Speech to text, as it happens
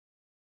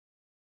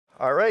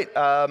All right.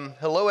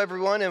 Hello,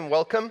 everyone, and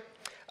welcome.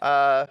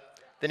 The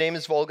name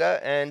is Volga,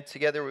 and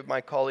together with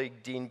my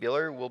colleague, Dean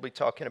Beeler, we'll be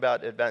talking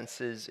about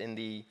advances in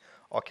the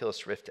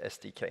Oculus Rift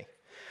SDK.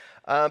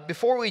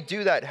 Before we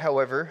do that,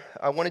 however,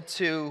 I wanted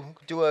to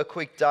do a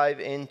quick dive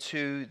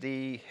into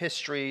the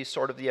history,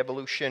 sort of the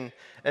evolution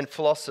and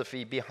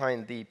philosophy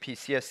behind the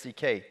PC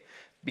SDK,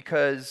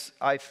 because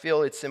I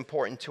feel it's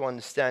important to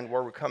understand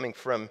where we're coming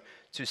from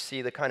to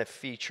see the kind of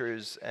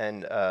features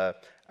and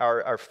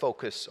our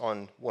focus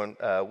on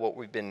what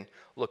we've been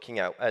looking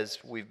at as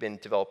we've been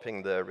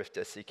developing the Rift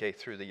SDK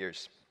through the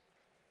years.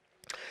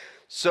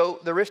 So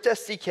the Rift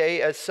SDK,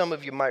 as some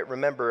of you might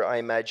remember, I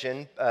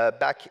imagine,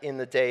 back in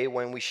the day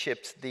when we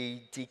shipped the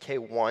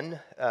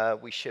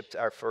DK1, we shipped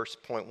our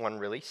first 0.1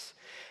 release.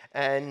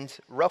 And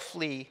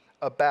roughly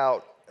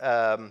about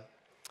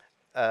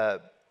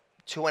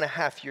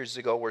 2.5 years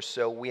ago or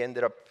so, we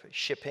ended up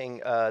shipping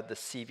the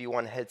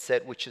CV1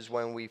 headset, which is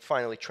when we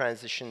finally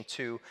transitioned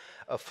to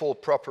a full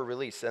proper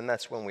release, and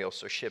that's when we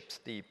also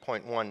shipped the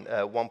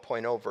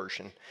 1.0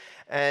 version.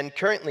 And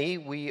currently,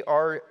 we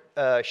are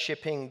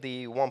shipping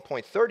the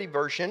 1.30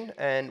 version,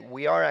 and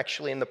we are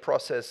actually in the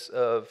process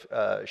of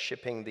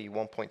shipping the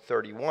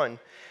 1.31.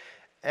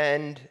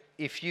 And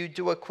if you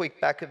do a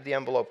quick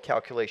back-of-the-envelope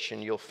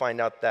calculation, you'll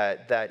find out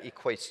that that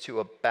equates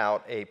to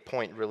about a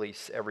point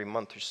release every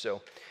month or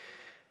so.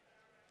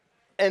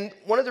 And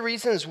one of the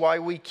reasons why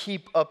we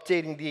keep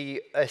updating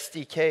the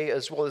SDK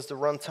as well as the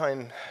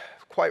runtime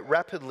quite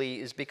rapidly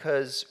is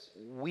because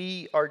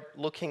we are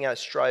looking at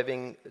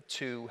striving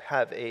to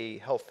have a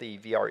healthy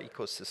VR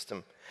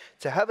ecosystem.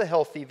 To have a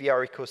healthy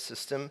VR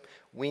ecosystem,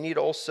 we need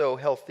also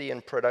healthy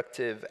and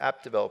productive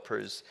app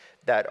developers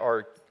that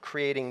are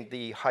creating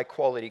the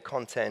high-quality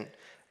content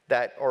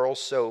that are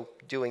also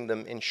doing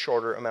them in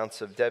shorter amounts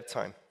of dev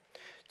time.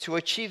 To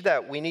achieve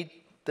that, we need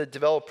the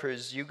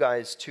developers, you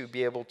guys, to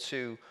be able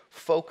to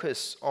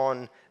focus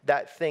on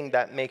that thing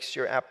that makes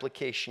your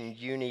application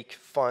unique,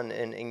 fun,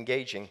 and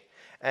engaging.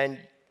 And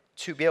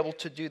to be able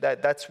to do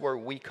that, that's where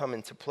we come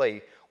into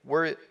play.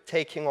 We're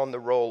taking on the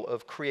role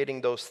of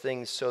creating those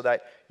things so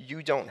that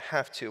you don't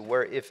have to,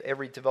 where if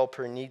every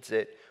developer needs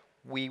it,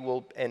 we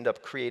will end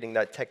up creating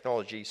that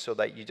technology so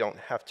that you don't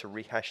have to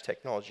rehash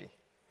technology.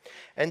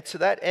 And to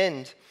that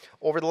end,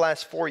 over the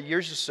last 4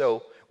 years or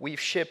so, we've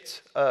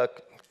shipped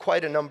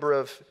quite a number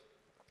of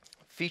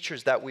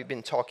features that we've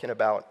been talking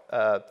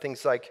about,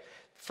 things like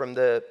from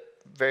the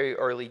very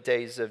early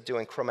days of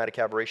doing chromatic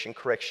aberration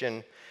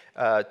correction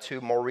to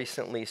more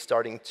recently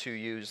starting to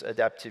use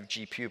adaptive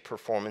GPU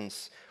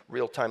performance,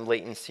 real-time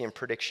latency and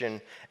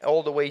prediction,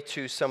 all the way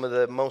to some of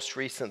the most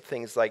recent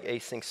things like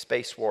async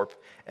space warp,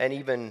 and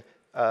even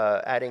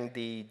adding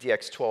the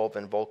DX12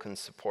 and Vulkan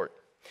support.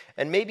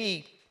 And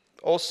maybe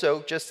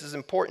also, just as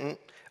important,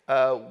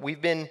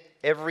 we've been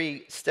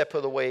every step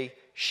of the way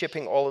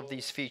shipping all of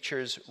these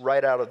features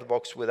right out of the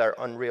box with our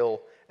Unreal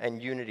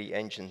and Unity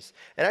engines.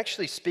 And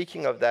actually,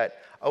 speaking of that,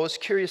 I was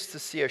curious to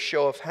see a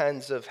show of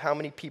hands of how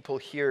many people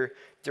here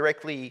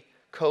directly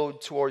code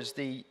towards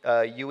the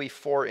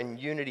UE4 and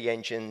Unity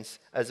engines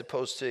as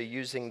opposed to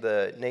using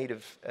the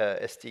native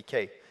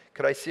SDK.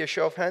 Could I see a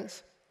show of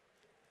hands?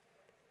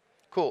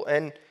 Cool.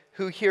 And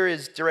who here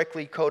is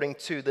directly coding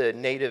to the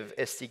native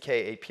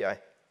SDK API?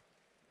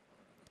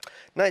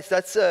 Nice.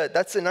 That's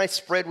a nice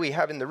spread we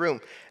have in the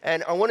room.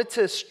 And I wanted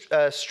to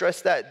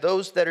stress that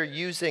those that are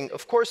using,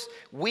 of course,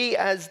 we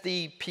as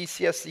the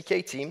PC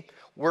SDK team,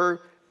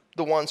 we're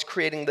the ones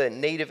creating the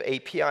native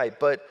API,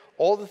 but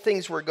all the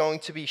things we're going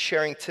to be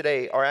sharing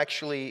today are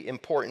actually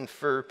important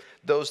for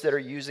those that are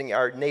using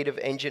our native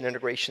engine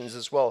integrations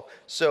as well.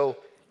 So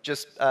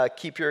just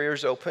keep your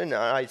ears open and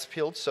eyes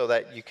peeled so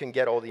that you can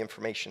get all the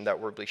information that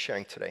we'll be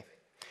sharing today.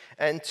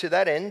 And to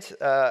that end,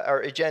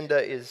 our agenda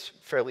is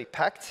fairly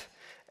packed.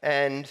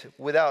 And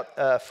without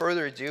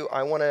further ado,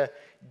 I want to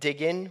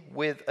dig in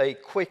with a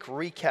quick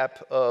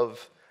recap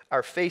of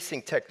our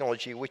facing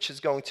technology, which is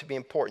going to be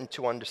important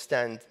to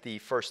understand the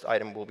first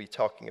item we'll be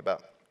talking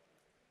about.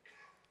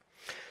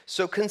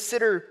 So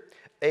consider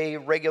a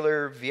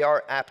regular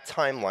VR app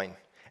timeline.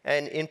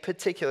 And in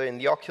particular, in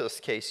the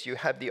Oculus case, you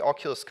have the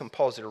Oculus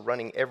compositor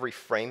running every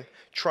frame,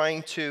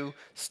 trying to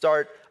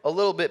start a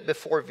little bit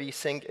before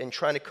vsync and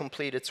trying to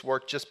complete its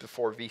work just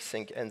before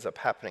vsync ends up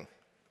happening.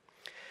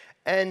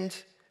 And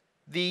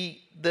the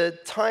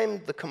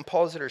time the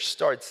compositor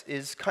starts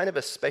is kind of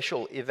a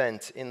special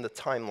event in the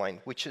timeline,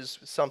 which is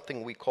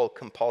something we call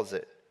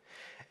composite.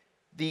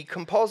 The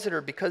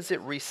compositor, because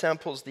it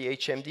resamples the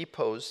HMD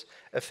pose,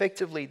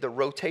 effectively the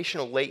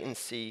rotational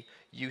latency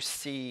you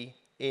see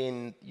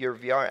in your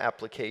VR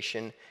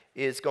application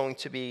is going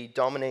to be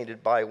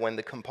dominated by when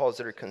the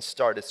compositor can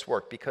start its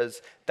work,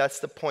 because that's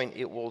the point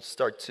it will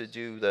start to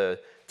do the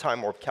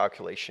time warp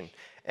calculation.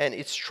 And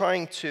it's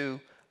trying to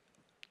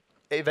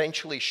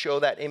eventually show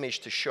that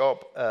image to show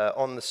up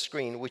on the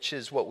screen, which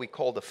is what we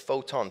call the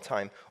photon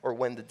time, or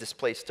when the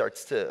display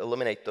starts to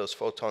eliminate those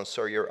photons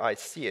so your eyes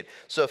see it.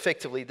 So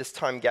effectively, this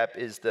time gap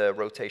is the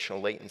rotational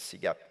latency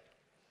gap.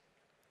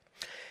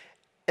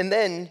 And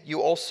then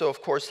you also,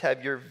 of course,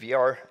 have your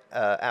VR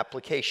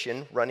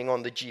application running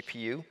on the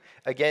GPU.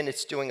 Again,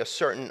 it's doing a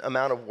certain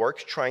amount of work,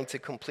 trying to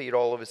complete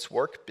all of its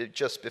work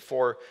just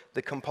before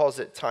the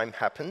composite time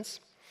happens.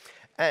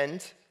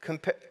 And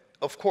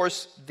of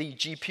course, the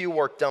GPU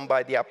work done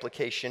by the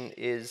application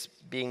is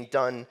being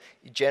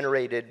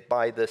generated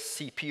by the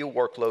CPU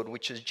workload,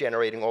 which is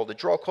generating all the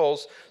draw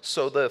calls.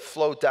 So the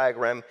flow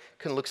diagram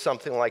can look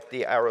something like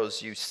the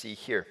arrows you see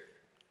here.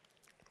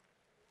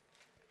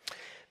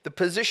 The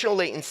positional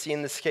latency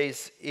in this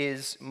case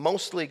is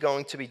mostly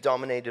going to be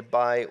dominated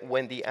by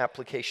when the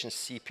application's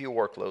CPU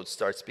workload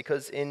starts,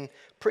 because in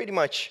pretty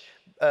much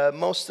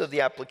most of the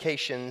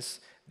applications,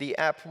 the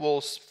app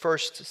will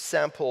first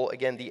sample,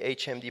 again, the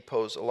HMD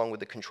pose along with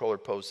the controller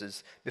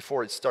poses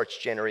before it starts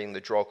generating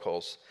the draw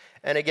calls.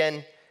 And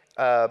again,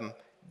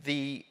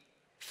 the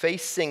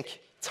phase sync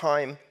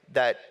time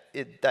that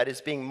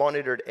is being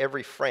monitored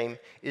every frame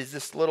is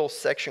this little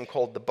section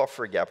called the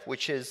buffer gap,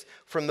 which is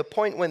from the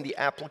point when the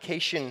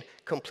application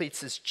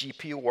completes its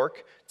GPU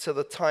work to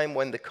the time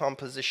when the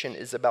composition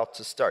is about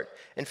to start.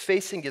 And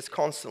phase sync is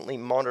constantly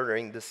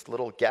monitoring this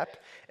little gap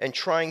and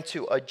trying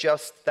to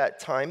adjust that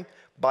time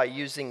by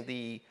using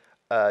the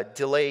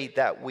delay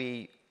that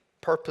we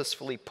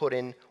purposefully put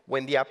in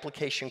when the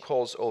application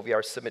calls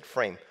OVR submit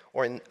frame.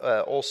 Or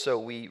also,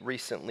 we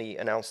recently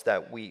announced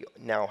that we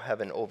now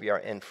have an OVR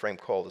end frame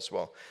call as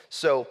well.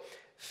 So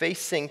phase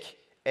sync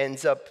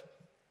ends up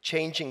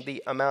changing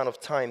the amount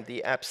of time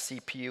the app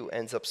CPU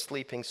ends up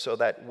sleeping so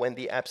that when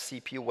the app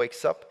CPU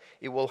wakes up,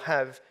 it will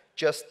have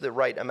just the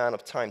right amount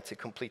of time to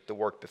complete the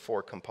work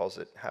before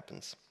composite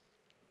happens.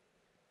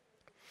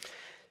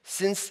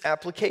 Since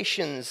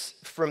applications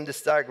from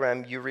this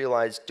diagram, you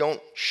realize,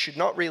 should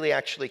not really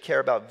actually care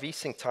about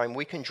vsync time,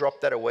 we can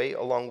drop that away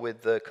along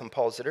with the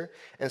compositor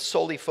and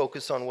solely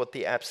focus on what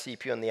the app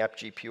CPU and the app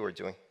GPU are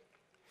doing.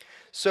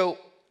 So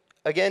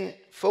again,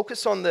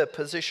 focus on the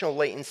positional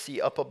latency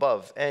up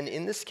above. And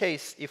in this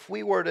case, if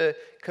we were to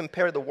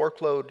compare the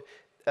workload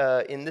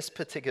in this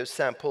particular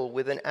sample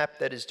with an app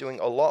that is doing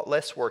a lot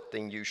less work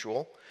than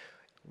usual,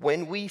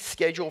 when we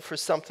schedule for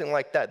something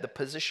like that, the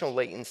positional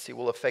latency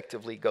will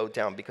effectively go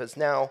down because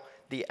now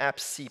the app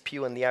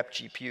CPU and the app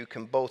GPU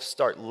can both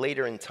start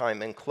later in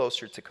time and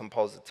closer to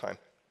composite time.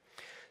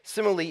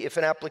 Similarly, if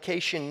an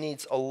application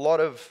needs a lot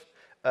of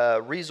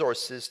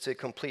resources to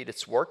complete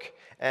its work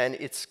and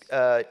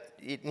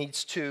it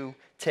needs to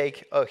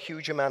take a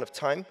huge amount of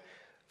time,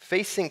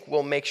 phase sync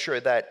will make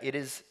sure that it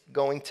is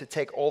going to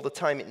take all the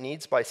time it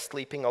needs by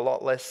sleeping a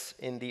lot less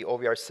in the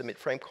OVR submit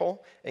frame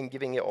call and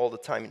giving it all the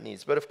time it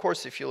needs. But of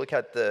course, if you look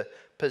at the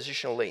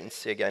positional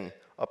latency again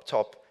up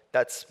top,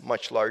 that's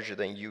much larger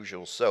than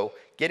usual. So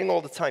getting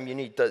all the time you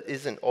need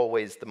isn't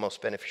always the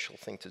most beneficial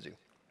thing to do.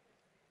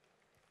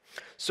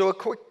 So a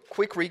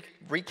quick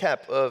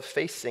recap of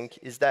phase sync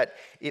is that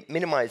it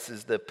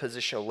minimizes the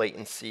positional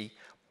latency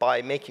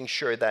by making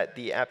sure that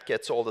the app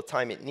gets all the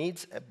time it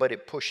needs, but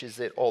it pushes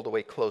it all the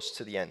way close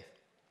to the end.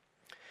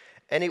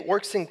 And it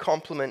works in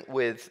complement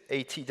with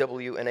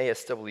ATW and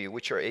ASW,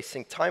 which are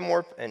async time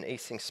warp and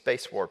async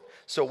space warp.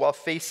 So while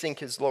phase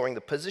sync is lowering the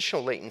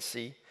positional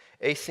latency,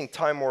 async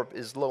time warp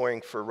is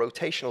lowering for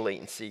rotational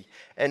latency.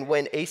 And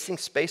when async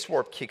space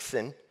warp kicks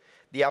in,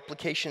 the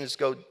application is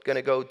going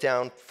to go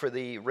down for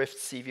the Rift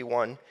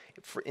CV1.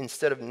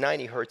 Instead of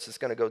 90 hertz, it's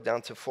going to go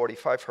down to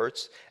 45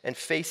 hertz. And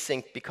phase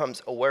sync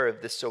becomes aware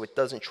of this so it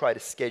doesn't try to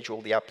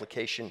schedule the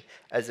application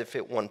as if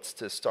it wants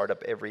to start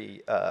up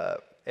every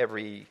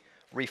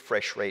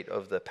refresh rate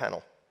of the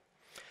panel.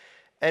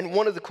 And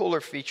one of the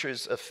cooler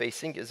features of phase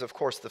sync is, of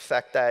course, the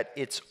fact that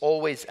it's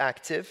always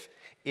active.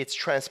 It's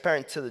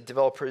transparent to the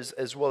developers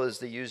as well as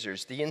the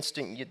users. The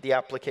instant the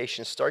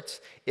application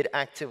starts, it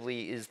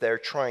actively is there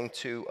trying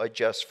to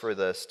adjust for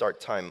the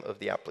start time of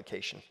the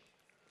application.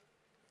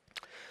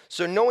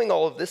 So knowing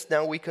all of this,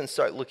 now we can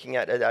start looking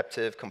at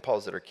adaptive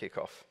compositor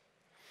kickoff.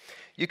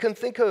 You can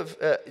think of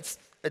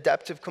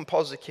adaptive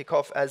compositor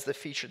kickoff as the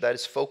feature that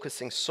is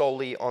focusing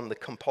solely on the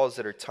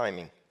compositor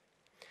timing.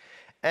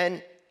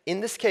 And in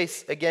this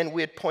case, again,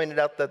 we had pointed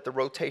out that the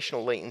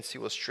rotational latency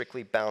was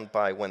strictly bound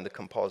by when the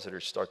compositor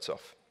starts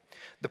off.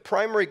 The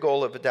primary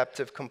goal of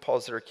adaptive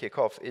compositor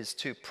kickoff is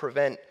to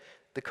prevent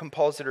the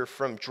compositor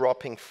from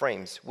dropping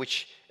frames,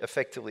 which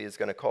effectively is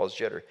going to cause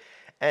jitter.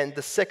 And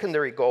the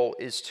secondary goal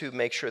is to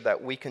make sure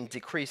that we can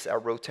decrease our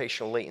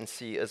rotational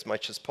latency as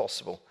much as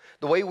possible.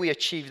 The way we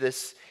achieve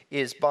this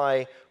is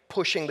by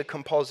pushing the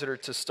compositor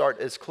to start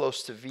as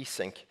close to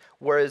vsync,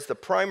 whereas the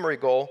primary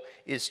goal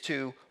is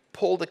to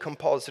pull the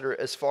compositor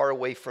as far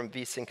away from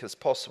vsync as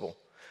possible.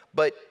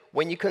 But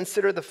when you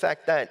consider the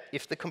fact that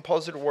if the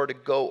compositor were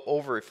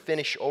to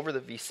finish over the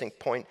vsync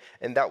point,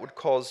 and that would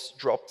cause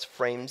dropped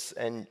frames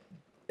and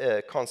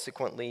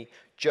consequently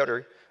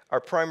jitter, our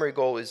primary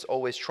goal is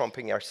always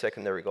trumping our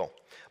secondary goal.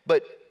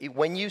 But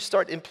when you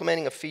start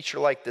implementing a feature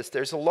like this,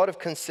 there's a lot of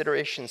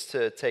considerations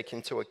to take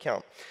into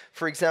account.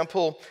 For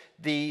example,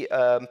 the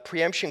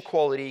preemption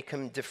quality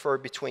can differ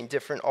between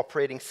different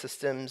operating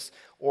systems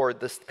or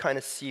the kind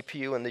of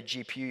CPU and the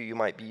GPU you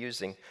might be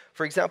using.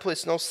 For example,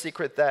 it's no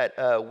secret that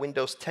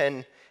Windows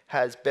 10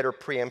 has better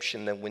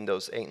preemption than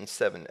Windows 8 and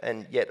 7,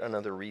 and yet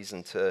another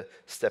reason to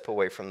step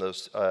away from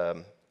those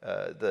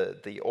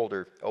the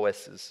older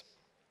OSs.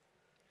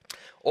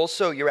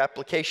 Also, your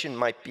application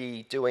might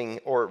be doing,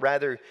 or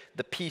rather,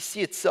 the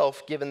PC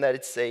itself, given that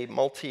it's a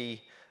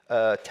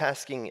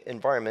multi-tasking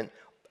environment,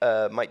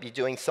 might be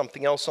doing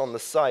something else on the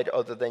side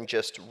other than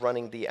just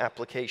running the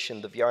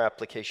application, the VR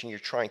application you're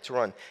trying to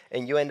run.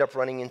 And you end up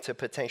running into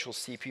potential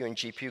CPU and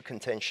GPU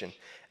contention.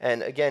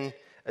 And again,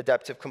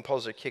 Adaptive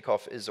Compositor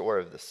Kickoff is aware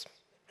of this.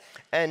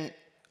 And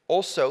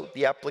also,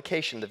 the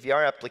application, the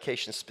VR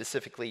application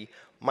specifically,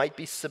 might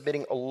be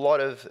submitting a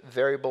lot of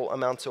variable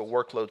amounts of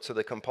workload to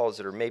the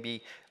compositor,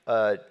 maybe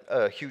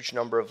a huge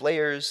number of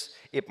layers.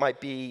 It might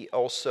be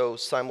also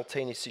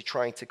simultaneously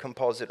trying to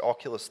composite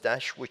Oculus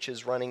Dash, which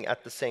is running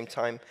at the same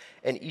time,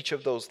 and each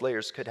of those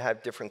layers could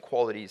have different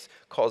qualities,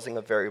 causing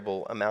a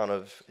variable amount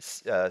of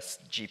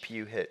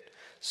GPU hit.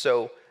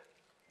 So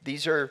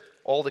these are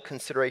all the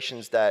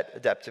considerations that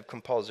Adaptive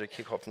Compositor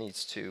Kickoff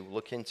needs to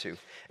look into.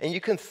 And you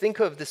can think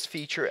of this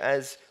feature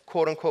as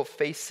quote-unquote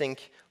face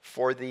sync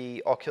for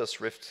the Oculus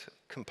Rift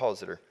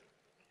compositor.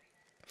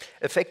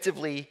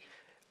 Effectively,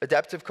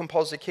 Adaptive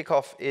Compositor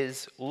Kickoff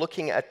is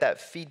looking at that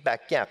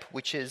feedback gap,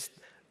 which is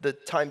the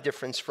time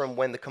difference from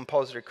when the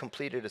compositor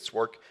completed its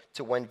work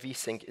to when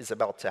vsync is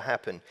about to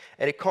happen.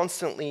 And it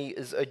constantly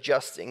is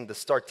adjusting the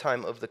start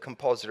time of the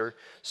compositor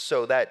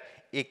so that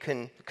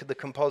the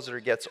compositor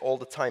gets all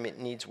the time it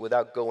needs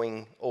without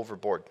going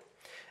overboard.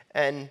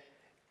 And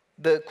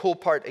the cool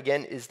part,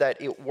 again, is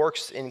that it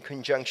works in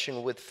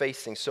conjunction with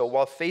FaceSync. So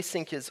while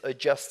FaceSync is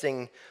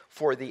adjusting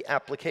for the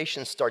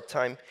application start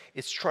time,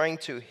 it's trying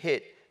to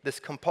hit this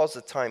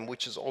composite time,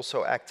 which is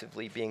also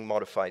actively being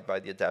modified by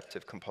the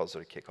Adaptive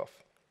Compositor Kickoff.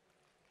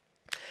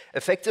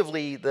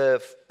 Effectively,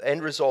 the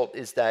end result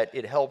is that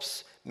it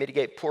helps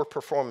mitigate poor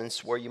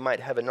performance where you might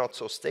have a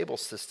not-so-stable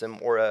system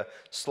or a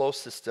slow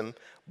system.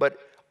 But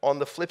on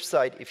the flip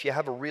side, if you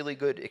have a really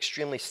good,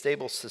 extremely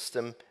stable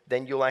system,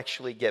 then you'll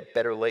actually get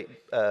better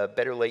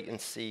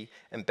latency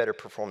and better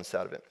performance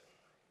out of it.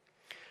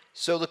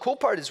 So the cool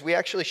part is we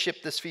actually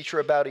shipped this feature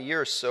about a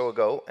year or so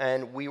ago,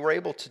 and we were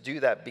able to do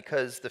that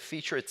because the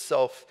feature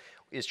itself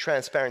is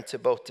transparent to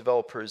both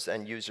developers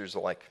and users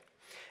alike.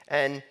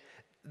 And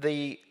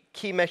the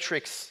key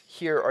metrics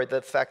here are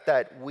the fact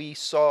that we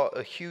saw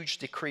a huge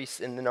decrease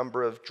in the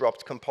number of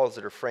dropped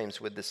compositor frames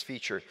with this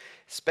feature,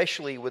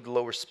 especially with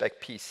lower spec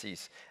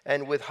PCs.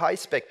 And with high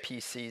spec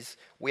PCs,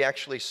 we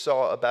actually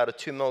saw about a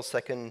 2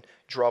 millisecond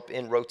drop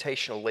in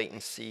rotational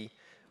latency,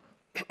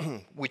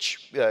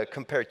 which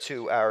compared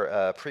to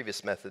our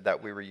previous method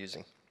that we were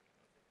using.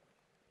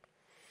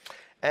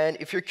 And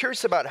if you're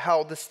curious about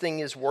how this thing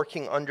is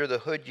working under the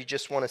hood, you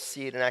just want to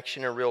see it in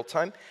action in real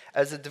time.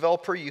 As a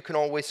developer, you can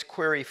always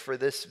query for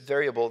this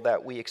variable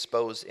that we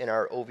expose in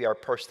our OVR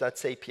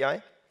PerfStats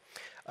API.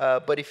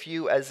 But if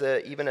you,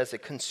 even as a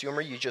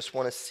consumer, you just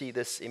want to see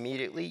this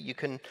immediately, you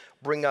can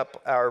bring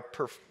up our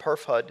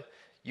perf HUD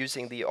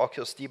using the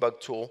Oculus debug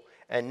tool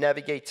and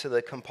navigate to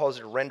the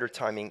compositor render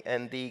timing,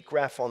 and the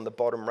graph on the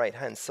bottom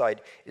right-hand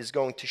side is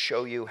going to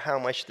show you how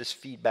much this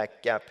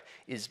feedback gap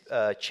is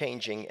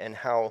changing and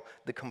how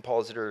the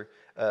compositor,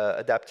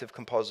 Adaptive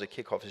Compositor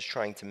Kickoff is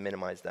trying to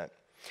minimize that.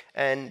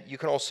 And you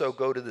can also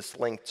go to this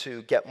link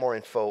to get more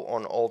info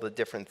on all the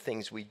different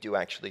things we do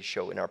actually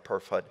show in our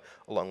perf HUD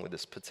along with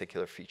this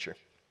particular feature.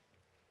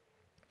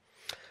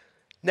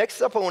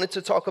 Next up, I wanted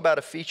to talk about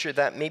a feature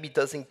that maybe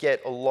doesn't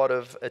get a lot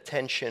of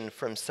attention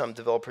from some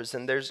developers,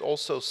 and there's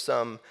also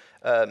some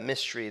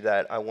mystery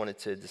that I wanted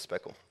to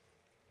dispeckle.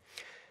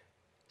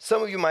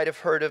 Some of you might have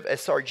heard of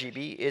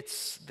sRGB.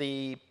 It's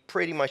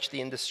pretty much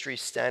the industry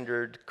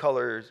standard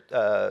color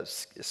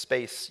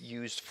space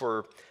used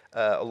for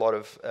a lot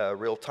of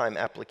real-time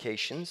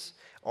applications,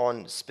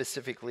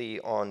 specifically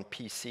on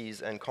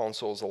PCs and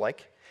consoles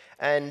alike.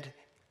 And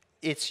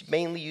it's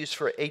mainly used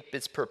for 8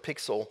 bits per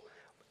pixel.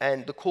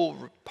 And the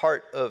cool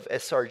part of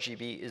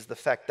sRGB is the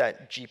fact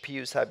that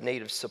GPUs have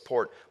native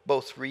support,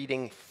 both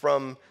reading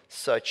from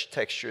such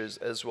textures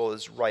as well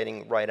as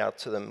writing right out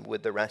to them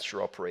with the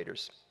raster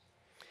operators.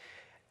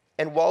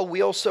 And while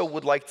we also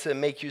would like to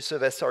make use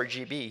of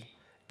sRGB,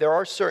 there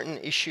are certain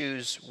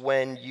issues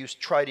when you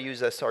try to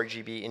use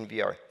sRGB in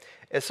VR.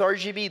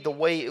 sRGB, the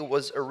way it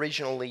was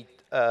originally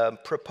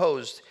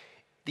proposed,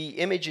 the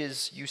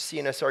images you see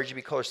in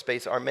sRGB color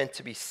space are meant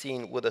to be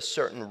seen with a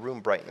certain room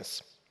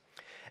brightness.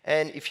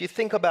 And if you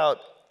think about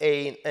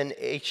an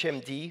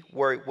HMD,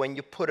 where when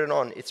you put it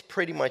on, it's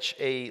pretty much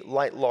a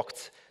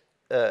light-locked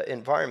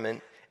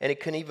environment, and it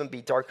can even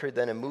be darker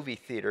than a movie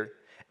theater.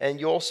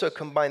 And you also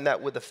combine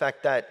that with the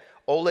fact that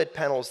OLED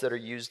panels that are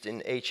used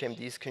in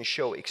HMDs can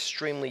show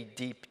extremely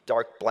deep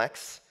dark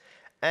blacks.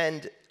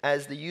 And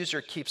as the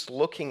user keeps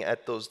looking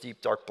at those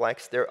deep dark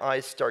blacks, their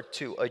eyes start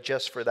to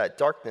adjust for that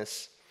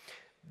darkness.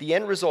 The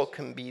end result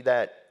can be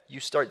that you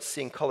start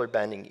seeing color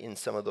banding in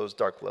some of those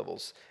dark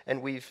levels.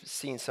 And we've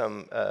seen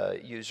some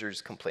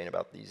users complain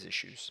about these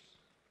issues.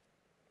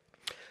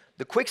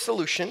 The quick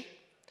solution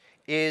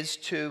is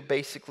to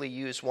basically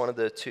use one of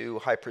the 2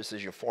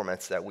 high-precision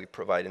formats that we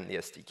provide in the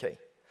SDK.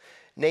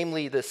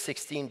 namely the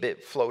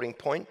 16-bit floating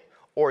point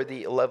or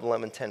the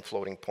 111110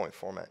 floating point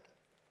format.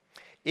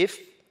 If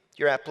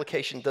your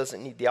application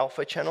doesn't need the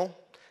alpha channel,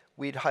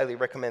 we'd highly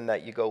recommend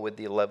that you go with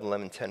the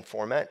 111110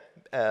 format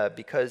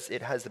because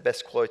it has the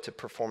best quality to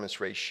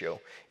performance ratio.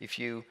 If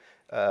you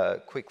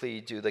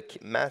quickly do the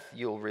math,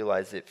 you'll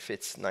realize it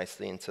fits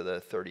nicely into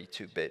the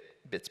 32-bit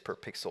bits per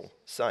pixel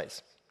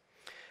size.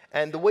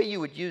 And the way you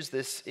would use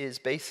this is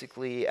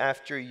basically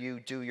after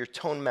you do your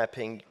tone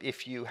mapping,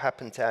 if you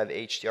happen to have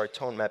HDR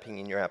tone mapping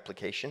in your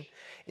application,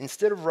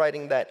 instead of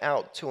writing that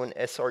out to an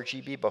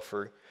sRGB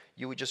buffer,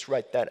 you would just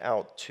write that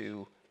out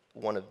to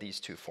one of these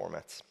two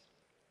formats.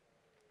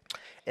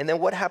 And then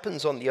what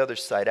happens on the other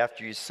side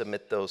after you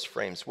submit those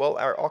frames? Well,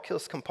 our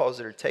Oculus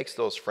compositor takes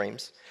those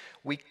frames.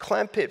 We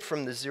clamp it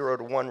from the 0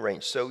 to 1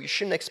 range. So you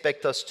shouldn't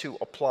expect us to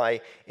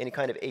apply any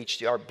kind of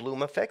HDR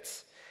bloom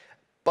effects.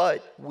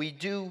 But we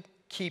do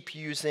keep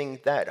using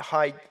that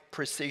high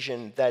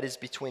precision that is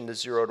between the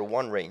 0 to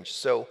 1 range.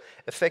 So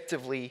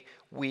effectively,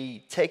 we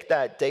take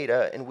that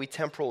data and we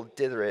temporal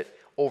dither it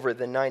over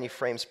the 90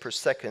 frames per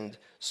second,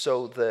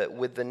 so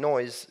with the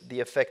noise, the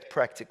effect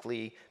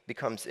practically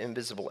becomes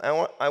invisible.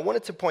 And I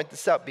wanted to point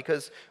this out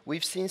because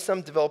we've seen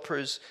some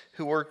developers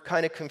who were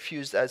kind of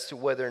confused as to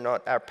whether or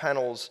not our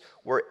panels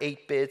were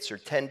 8 bits or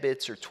 10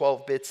 bits or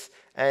 12 bits,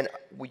 and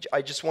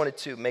I just wanted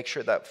to make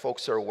sure that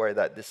folks are aware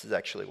that this is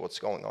actually what's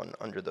going on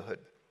under the hood.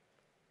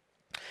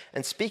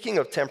 And speaking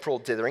of temporal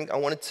dithering, I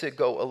wanted to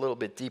go a little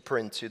bit deeper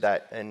into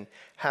that and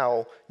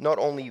how not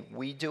only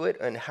we do it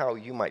and how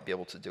you might be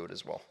able to do it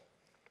as well.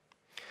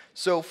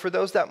 So for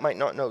those that might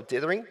not know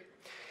dithering,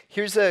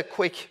 here's a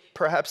quick,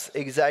 perhaps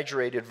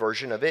exaggerated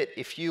version of it.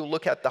 If you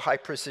look at the high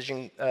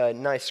precision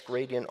nice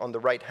gradient on the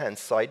right-hand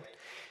side,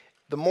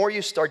 the more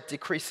you start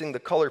decreasing the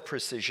color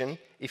precision,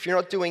 if you're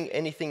not doing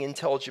anything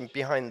intelligent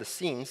behind the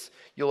scenes,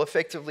 you'll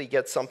effectively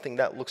get something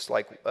that looks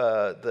like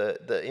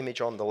the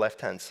image on the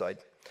left-hand side.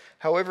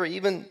 However,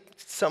 even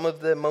some of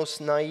the most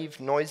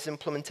naive noise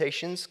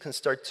implementations can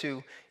start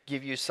to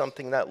give you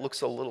something that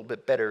looks a little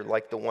bit better,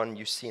 like the one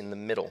you see in the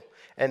middle.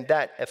 And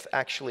that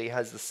actually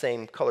has the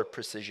same color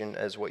precision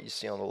as what you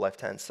see on the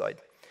left-hand side.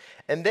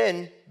 And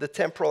then the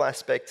temporal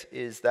aspect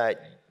is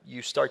that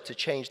you start to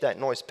change that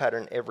noise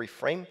pattern every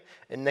frame,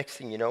 and next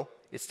thing you know,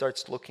 it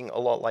starts looking a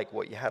lot like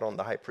what you had on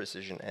the high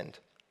precision end.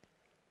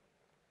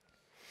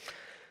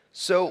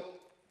 So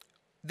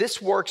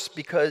this works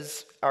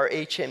because our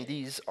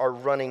HMDs are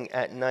running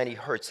at 90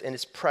 Hertz, and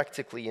it's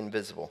practically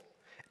invisible.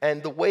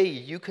 And the way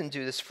you can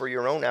do this for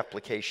your own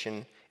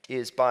application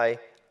is by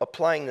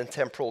applying the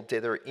temporal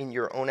dither in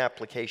your own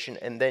application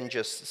and then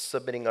just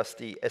submitting us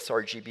the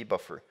sRGB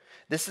buffer.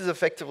 This is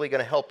effectively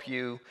going to help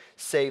you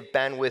save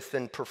bandwidth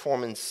and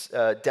performance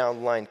down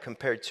the line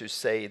compared to,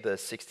 say, the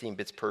 16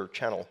 bits per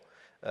channel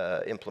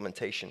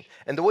implementation.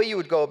 And the way you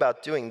would go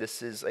about doing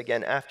this is,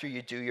 again, after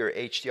you do your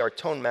HDR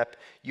tone map,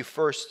 you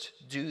first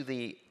do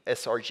the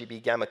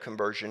sRGB gamma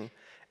conversion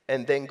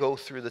and then go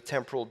through the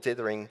temporal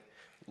dithering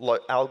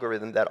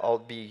algorithm that I'll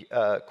be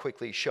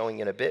quickly showing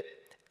in a bit.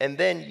 And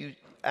then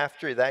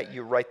after that,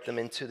 you write them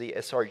into the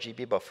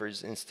sRGB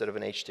buffers instead of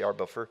an HDR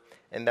buffer,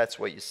 and that's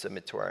what you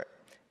submit to our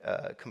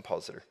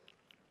compositor.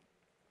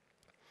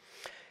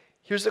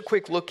 Here's a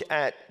quick look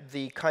at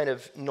the kind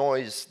of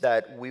noise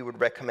that we would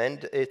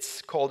recommend.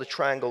 It's called a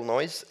triangle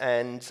noise,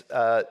 and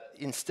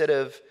instead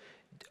of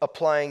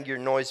applying your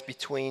noise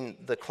between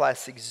the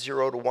classic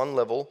 0 to 1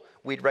 level,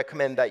 we'd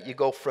recommend that you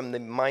go from the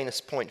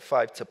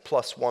 -0.5 to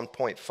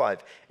 +1.5,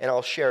 and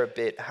I'll share a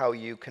bit how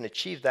you can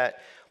achieve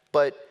that.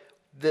 But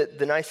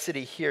the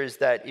nicety here is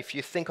that if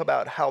you think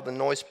about how the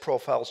noise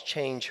profiles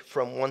change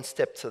from one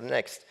step to the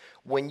next,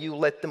 when you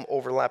let them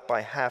overlap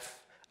by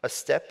half a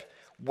step,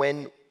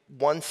 when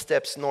one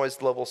step's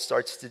noise level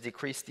starts to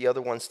decrease, the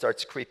other one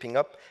starts creeping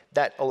up,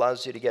 that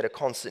allows you to get a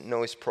constant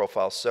noise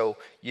profile, so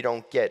you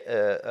don't get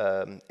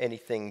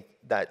anything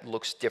that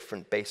looks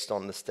different based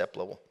on the step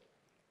level.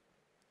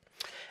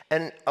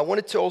 And I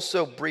wanted to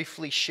also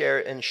briefly share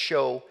and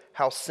show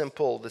how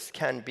simple this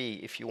can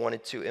be if you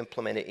wanted to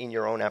implement it in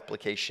your own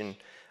application.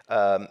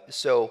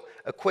 So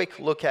a quick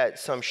look at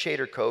some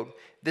shader code.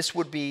 This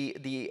would be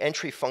the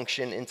entry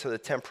function into the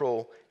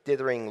temporal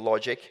dithering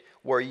logic,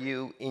 where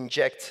you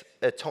inject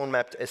a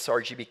tone-mapped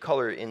sRGB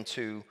color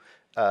into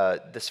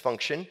this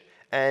function.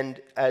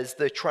 And as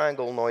the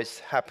triangle noise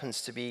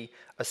happens to be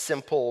a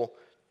simple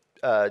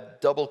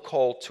double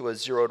call to a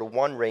 0 to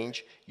 1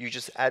 range, you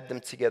just add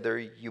them together,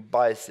 you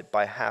bias it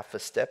by half a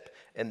step,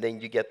 and then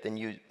you get the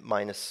new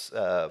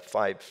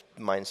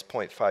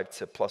 -0.5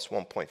 to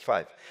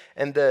 +1.5.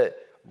 And the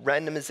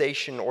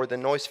randomization or the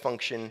noise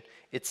function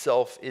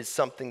itself is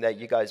something that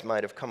you guys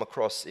might have come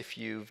across if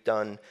you've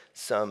done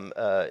some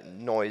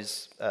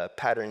noise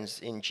patterns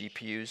in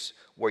GPUs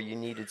where you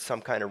needed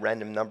some kind of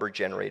random number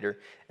generator,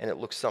 and it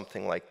looks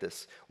something like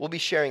this. We'll be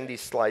sharing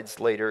these slides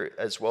later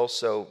as well,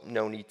 so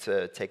no need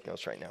to take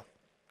notes right now.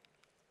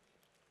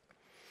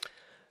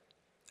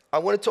 I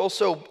wanted to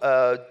also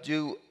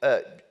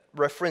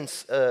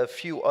reference a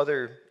few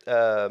other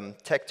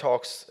tech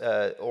talks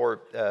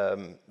or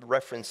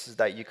references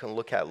that you can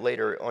look at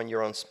later on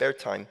your own spare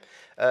time,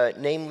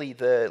 namely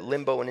the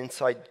Limbo and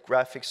Inside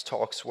Graphics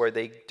talks where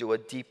they do a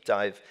deep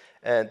dive.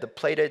 And the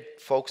Plated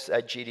folks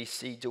at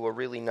GDC do a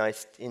really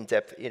nice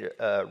in-depth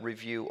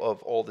review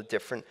of all the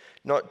different,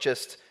 not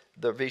just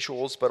the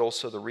visuals, but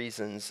also the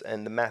reasons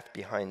and the math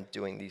behind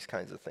doing these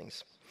kinds of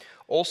things.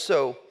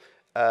 Also,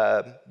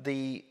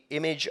 the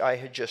image I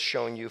had just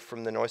shown you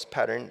from the noise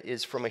pattern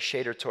is from a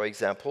shader toy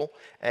example,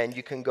 and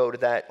you can go to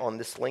that on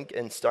this link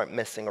and start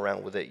messing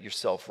around with it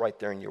yourself right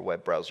there in your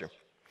web browser.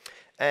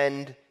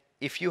 And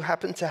if you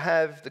happen to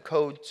have the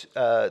code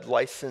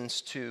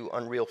licensed to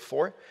Unreal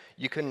 4,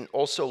 you can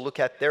also look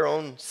at their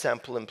own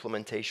sample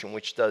implementation,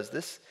 which does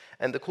this.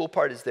 And the cool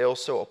part is they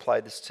also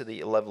apply this to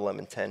the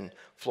 111110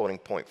 floating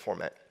point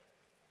format.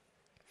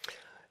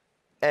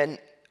 And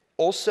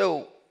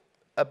also,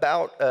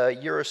 about a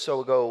year or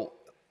so ago,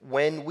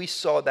 when we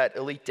saw that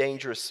Elite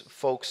Dangerous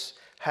folks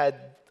had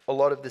a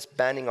lot of this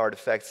banding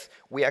artifacts,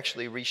 we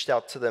actually reached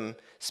out to them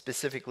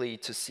specifically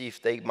to see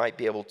if they might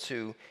be able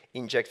to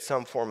inject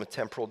some form of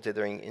temporal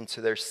dithering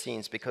into their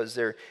scenes, because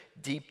their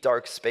deep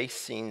dark space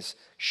scenes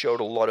showed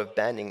a lot of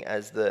banding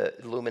as the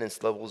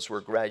luminance levels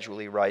were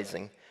gradually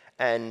rising.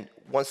 And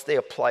once they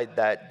applied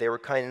that, they were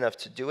kind enough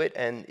to do it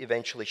and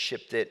eventually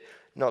shipped it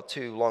not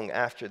too long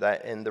after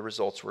that, and the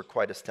results were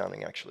quite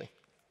astounding, actually.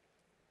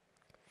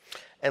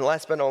 And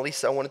last but not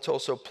least, I wanted to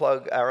also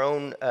plug our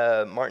own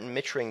Martin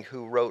Mittring,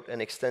 who wrote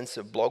an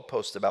extensive blog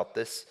post about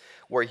this,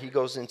 where he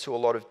goes into a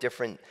lot of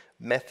different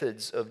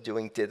methods of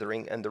doing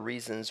dithering and the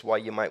reasons why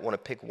you might want to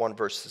pick one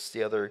versus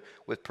the other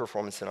with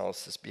performance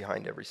analysis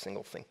behind every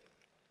single thing.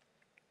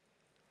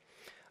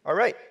 All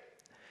right.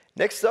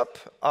 Next up,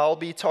 I'll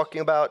be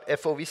talking about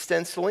FOV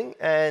stenciling,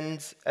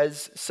 and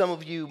as some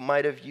of you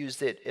might have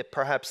used it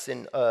perhaps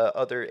in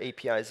other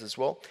APIs as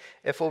well,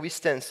 FOV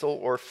stencil,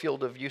 or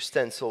field of view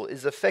stencil,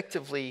 is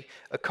effectively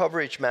a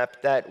coverage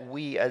map that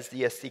we as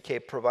the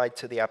SDK provide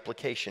to the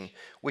application,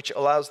 which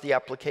allows the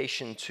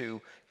application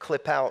to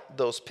clip out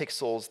those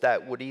pixels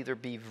that would either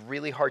be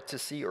really hard to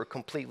see or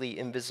completely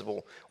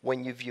invisible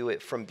when you view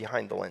it from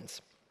behind the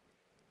lens.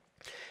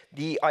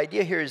 The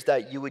idea here is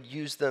that you would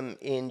use them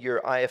in your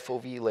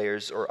IFOV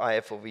layers or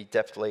IFOV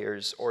depth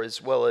layers, or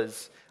as well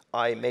as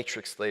I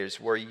matrix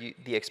layers, where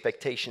the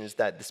expectation is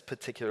that this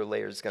particular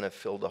layer is going to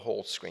fill the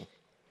whole screen.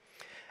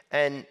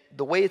 And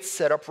the way it's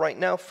set up right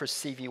now for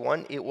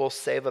CV1, it will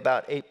save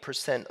about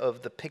 8%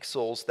 of the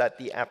pixels that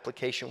the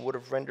application would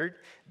have rendered.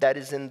 That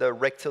is in the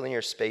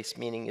rectilinear space,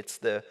 meaning it's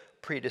the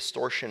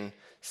pre-distortion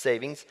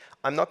savings.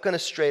 I'm not going to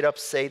straight up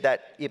say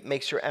that it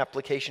makes your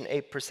application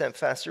 8%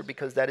 faster,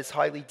 because that is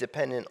highly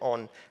dependent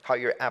on how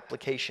your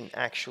application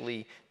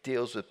actually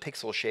deals with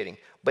pixel shading.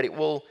 But it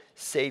will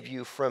save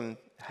you from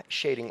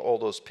shading all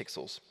those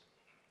pixels.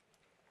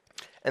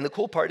 And the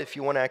cool part, if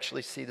you want to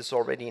actually see this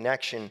already in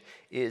action,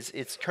 is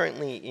it's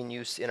currently in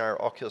use in our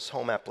Oculus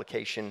Home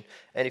application.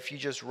 And if you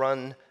just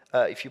run,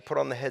 if you put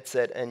on the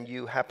headset and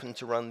you happen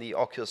to run the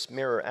Oculus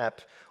Mirror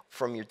app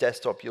from your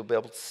desktop, you'll be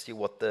able to see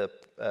what the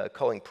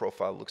culling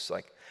profile looks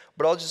like.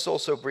 But I'll just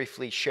also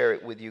briefly share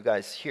it with you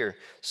guys here.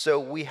 So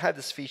we had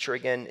this feature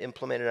again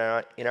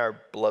implemented in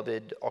our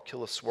beloved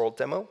Oculus World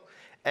demo.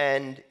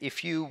 And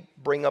if you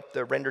bring up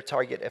the render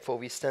target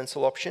FOV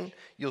stencil option,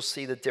 you'll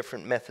see the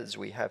different methods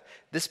we have.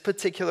 This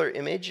particular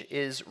image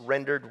is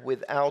rendered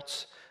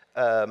without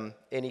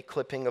any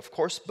clipping, of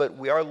course, but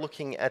we are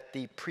looking at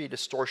the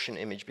pre-distortion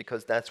image,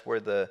 because that's where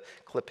the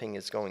clipping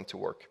is going to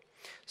work.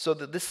 So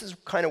this is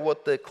kind of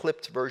what the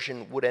clipped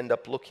version would end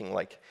up looking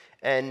like.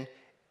 And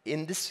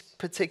in this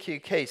particular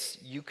case,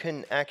 you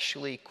can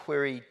actually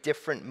query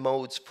different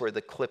modes for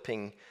the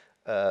clipping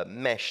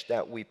mesh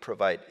that we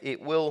provide.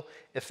 It will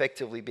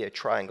effectively be a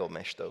triangle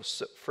mesh, though.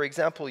 So, for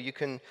example, you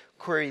can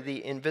query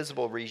the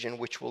invisible region,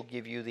 which will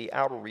give you the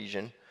outer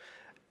region,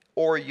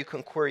 or you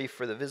can query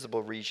for the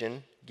visible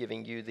region,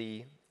 giving you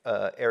the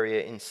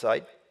area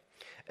inside.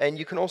 And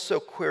you can also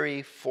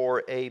query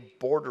for a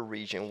border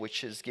region,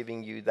 which is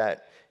giving you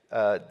that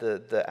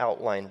the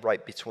outline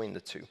right between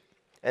the two.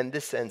 And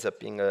this ends up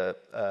being a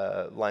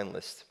line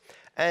list.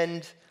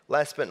 And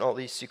last but not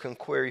least, you can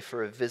query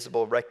for a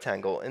visible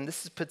rectangle. And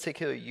this is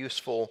particularly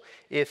useful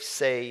if,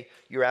 say,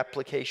 your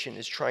application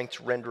is trying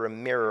to render a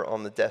mirror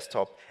on the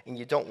desktop and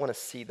you don't want to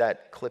see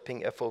that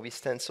clipping FOV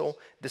stencil.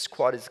 This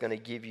quad is going to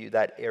give you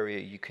that area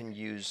you can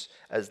use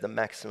as the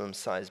maximum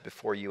size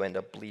before you end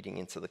up bleeding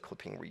into the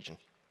clipping region.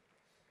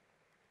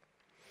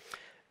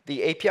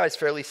 The API is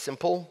fairly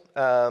simple.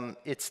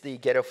 It's the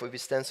getFOV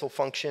stencil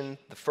function.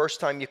 The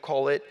first time you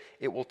call it,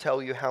 it will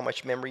tell you how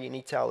much memory you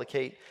need to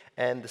allocate.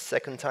 And the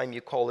second time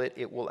you call it,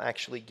 it will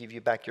actually give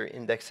you back your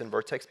index and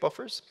vertex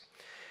buffers.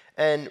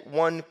 And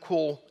one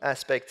cool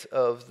aspect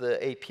of the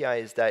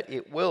API is that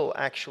it will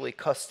actually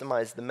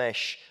customize the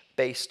mesh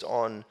based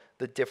on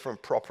the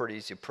different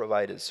properties you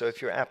provided. So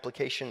if your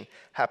application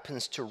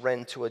happens to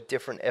render to a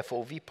different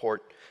FOV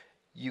port,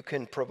 you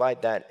can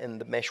provide that, and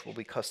the mesh will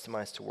be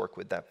customized to work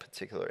with that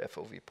particular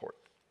FOV port.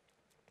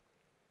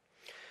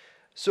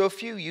 So a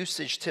few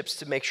usage tips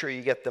to make sure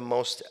you get the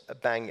most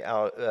bang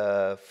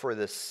out for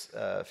this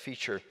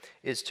feature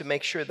is to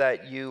make sure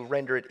that you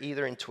render it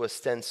either into a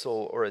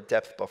stencil or a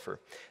depth buffer.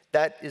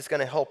 That is going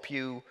to help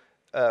you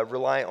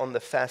rely on the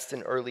fast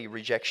and early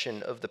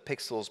rejection of the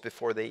pixels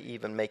before they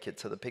even make it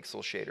to the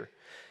pixel shader.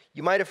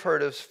 You might have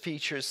heard of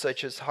features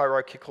such as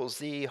hierarchical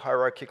Z,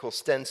 hierarchical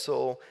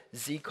stencil,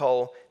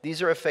 Z-call.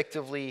 These are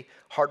effectively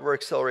hardware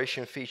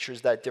acceleration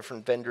features that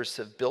different vendors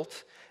have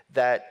built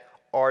that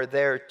are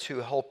there to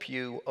help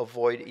you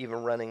avoid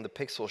even running the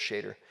pixel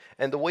shader.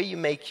 And the way you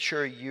make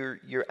sure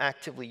you're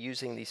actively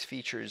using these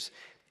features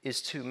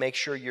is to make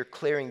sure you're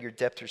clearing your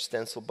depth or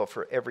stencil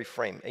buffer every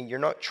frame. And you're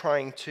not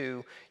trying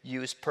to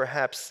use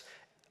perhaps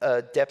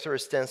a depth or a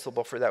stencil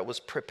buffer that was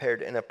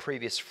prepared in a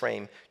previous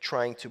frame,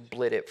 trying to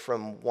blit it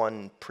from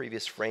one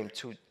previous frame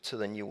to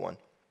the new one.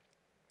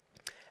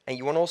 And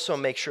you want to also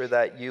make sure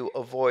that you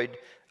avoid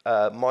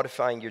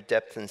modifying your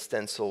depth and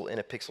stencil in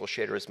a pixel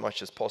shader as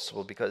much as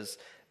possible, because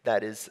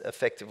that is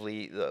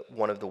effectively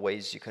one of the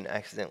ways you can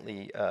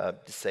accidentally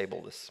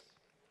disable this.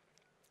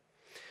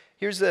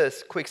 Here's a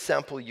quick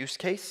sample use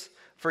case.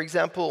 For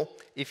example,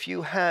 if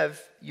you have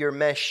your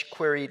mesh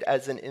queried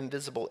as an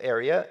invisible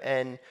area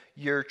and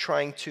you're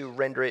trying to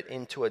render it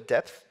into a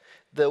depth,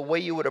 the way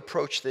you would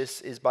approach this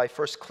is by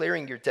first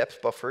clearing your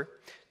depth buffer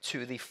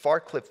to the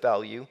far clip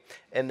value,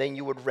 and then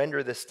you would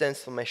render the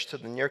stencil mesh to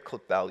the near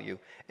clip value.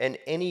 And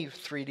any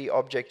 3D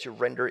object you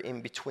render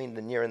in between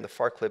the near and the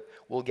far clip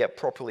will get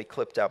properly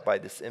clipped out by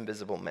this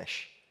invisible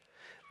mesh.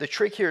 The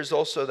trick here is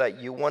also that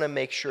you want to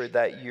make sure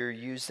that you're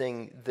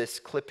using this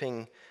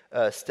clipping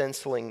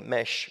stenciling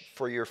mesh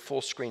for your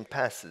full screen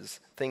passes.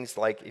 Things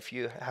like if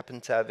you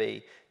happen to have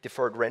a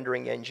deferred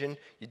rendering engine,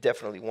 you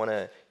definitely want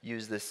to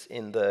use this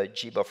in the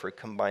gbuffer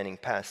combining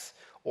pass.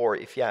 Or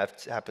if you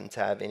happen to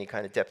have any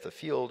kind of depth of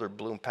field or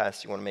bloom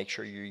pass, you want to make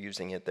sure you're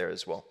using it there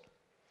as well.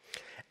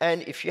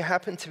 And if you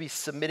happen to be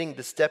submitting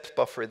this depth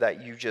buffer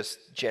that you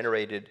just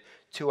generated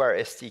to our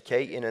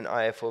SDK in an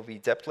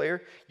IFOV depth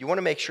layer, you want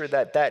to make sure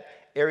that that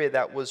area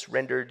that was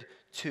rendered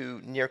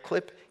to near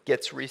clip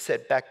gets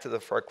reset back to the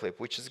far clip,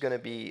 which is going to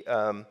be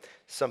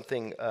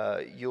something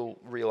you'll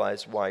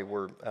realize why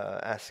we're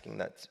asking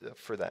that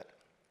for that.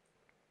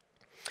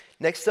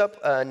 Next up,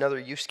 another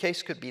use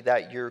case could be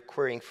that you're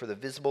querying for the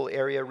visible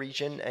area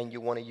region and you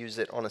want to use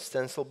it on a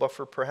stencil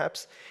buffer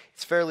perhaps.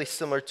 It's fairly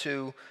similar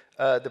to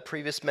the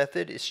previous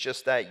method. It's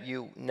just that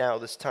you now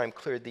this time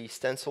clear the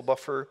stencil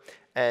buffer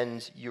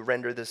and you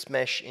render this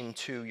mesh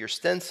into your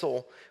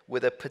stencil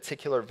with a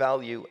particular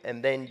value,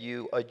 and then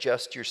you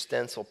adjust your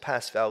stencil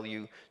pass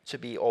value to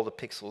be all the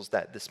pixels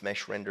that this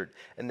mesh rendered.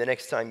 And the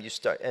next time you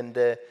start, and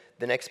the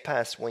next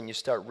pass when you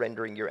start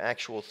rendering your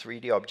actual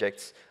 3D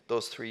objects,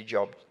 those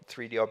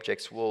 3D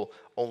objects will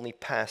only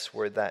pass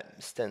where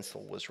that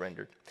stencil was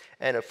rendered.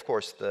 And of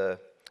course, the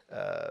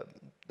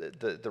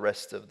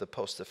rest of the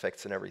post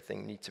effects and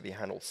everything need to be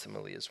handled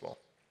similarly as well.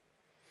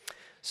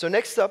 So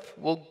next up,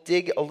 we'll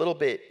dig a little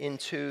bit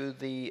into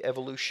the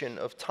evolution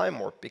of time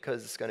warp,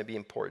 because it's going to be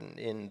important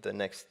in the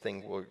next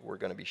thing we're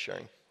going to be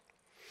sharing.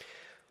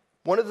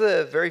 One of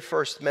the very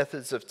first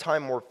methods of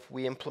time warp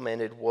we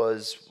implemented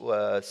was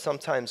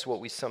sometimes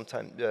what we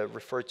sometimes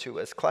refer to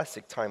as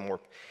classic time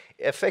warp.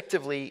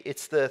 Effectively,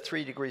 it's the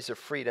 3 degrees of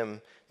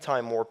freedom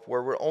time warp,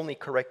 where we're only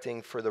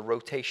correcting for the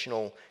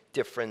rotational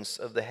difference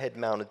of the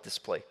head-mounted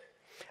display.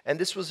 And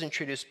this was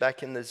introduced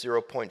back in the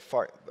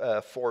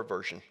 0.4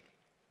 version.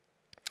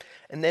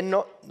 And then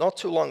not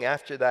too long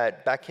after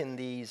that, back in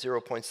the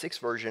 0.6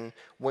 version,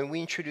 when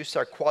we introduced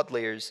our quad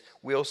layers,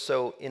 we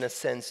also, in a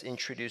sense,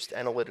 introduced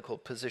analytical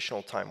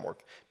positional time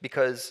warp,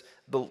 because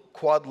the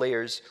quad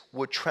layers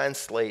would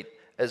translate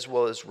as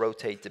well as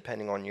rotate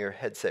depending on your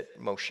headset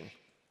motion.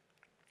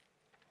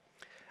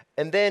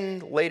 And then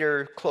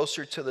later,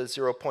 closer to the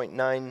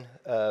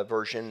 0.9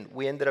 version,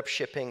 we ended up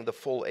shipping the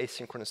full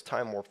asynchronous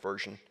time warp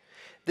version.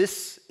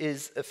 This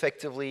is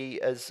effectively,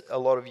 as a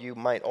lot of you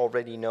might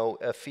already know,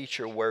 a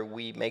feature where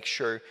we make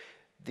sure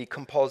the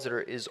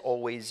compositor is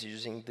always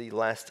using the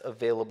last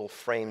available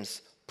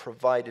frames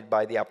provided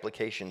by the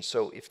application.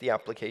 So if the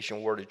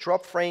application were to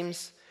drop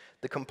frames,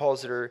 the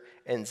compositor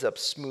ends up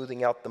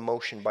smoothing out the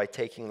motion by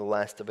taking the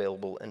last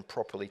available and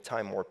properly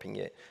time warping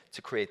it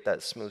to create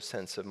that smooth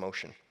sense of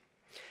motion.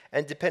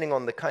 And depending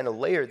on the kind of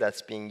layer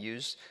that's being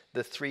used,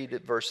 the 3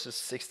 versus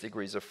 6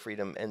 degrees of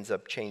freedom ends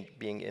up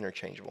being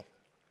interchangeable.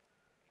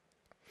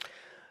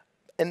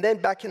 And then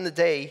back in the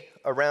day,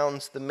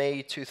 around the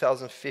May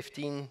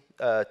 2015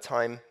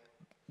 time,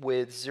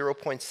 with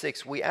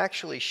 0.6, we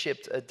actually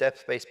shipped a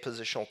depth-based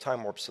positional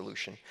time warp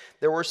solution.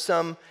 There were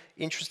some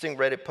interesting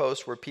Reddit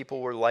posts where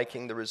people were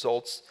liking the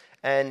results,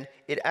 and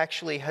it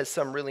actually has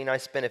some really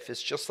nice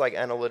benefits, just like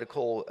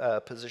analytical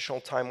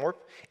positional time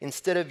warp.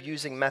 Instead of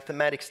using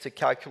mathematics to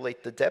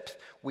calculate the depth,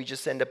 we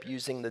just end up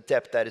using the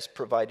depth that is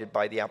provided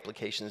by the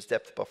application's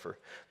depth buffer.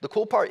 The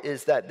cool part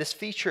is that this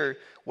feature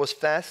was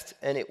fast,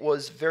 and it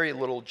was very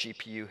little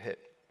GPU hit.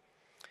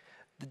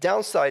 The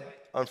downside,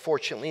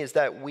 unfortunately, is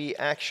that we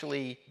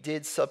actually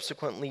did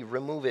subsequently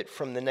remove it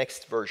from the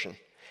next version.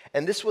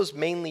 And this was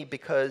mainly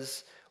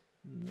because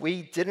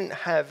we didn't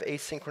have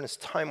asynchronous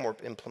time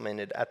warp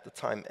implemented at the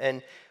time.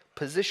 And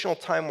positional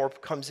time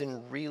warp comes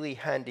in really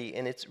handy,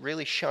 and it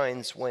really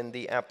shines when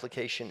the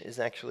application is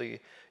actually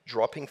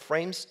dropping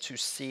frames to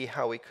see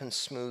how it can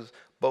smooth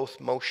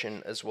both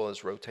motion as well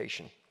as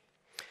rotation.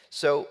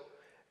 So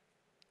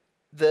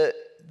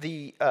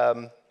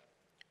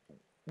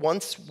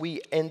once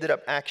we ended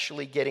up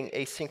actually getting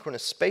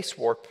asynchronous space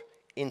warp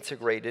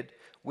integrated,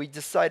 we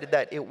decided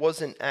that it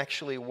wasn't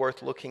actually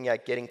worth looking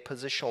at getting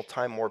positional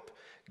time warp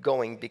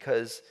going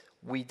because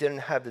we didn't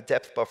have the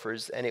depth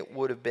buffers, and it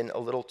would have been a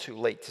little too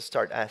late to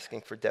start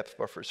asking for depth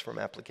buffers from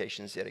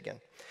applications yet again.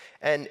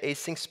 And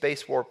async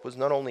space warp was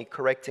not only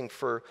correcting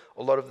for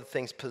a lot of the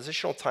things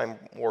positional time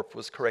warp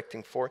was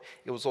correcting for,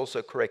 it was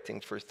also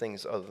correcting for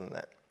things other than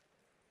that.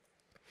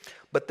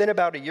 But then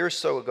about a year or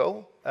so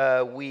ago,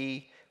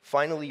 we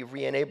finally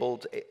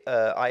re-enabled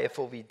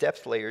IFOV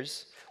depth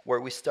layers, where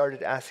we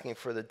started asking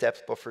for the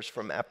depth buffers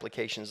from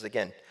applications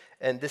again.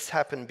 And this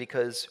happened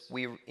because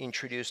we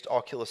introduced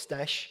Oculus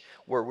Dash,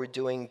 where we're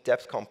doing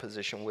depth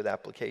composition with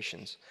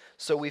applications.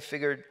 So we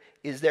figured,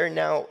 is there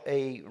now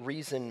a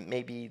reason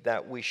maybe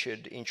that we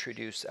should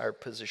introduce our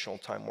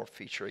positional time warp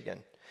feature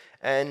again?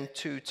 And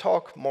to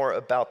talk more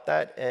about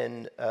that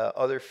and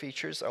other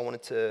features, I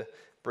wanted to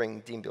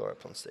bring Dean Beeler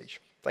up on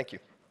stage. Thank you.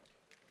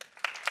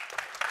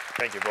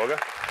 Thank you, Volga.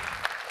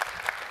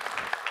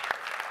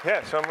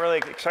 Yeah, so I'm really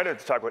excited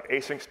to talk about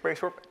async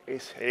space warp,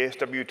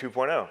 ASW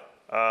 2.0.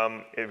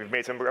 We've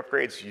made some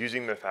upgrades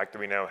using the fact that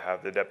we now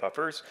have the depth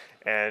buffers,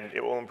 and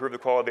it will improve the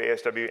quality of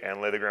ASW and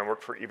lay the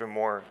groundwork for even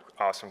more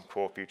awesome,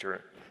 cool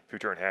future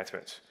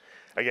enhancements.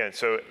 Again,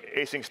 so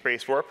async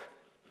space warp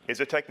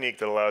is a technique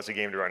that allows the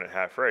game to run at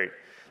half rate.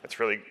 That's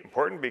really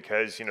important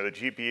because the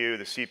GPU,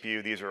 the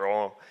CPU, these are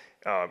all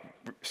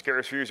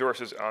scarce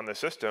resources on the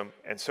system,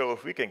 and so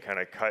if we can kind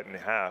of cut in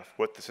half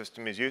what the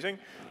system is using,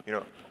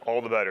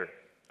 all the better.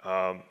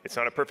 It's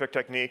not a perfect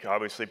technique.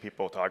 Obviously,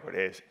 people talk about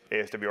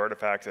ASW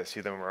artifacts. I see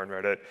them on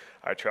Reddit.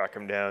 I track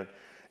them down.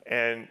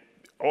 And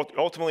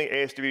ultimately,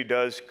 ASW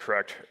does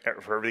correct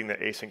for everything that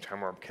async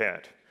time warp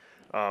can't.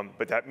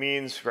 But that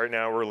means right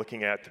now we're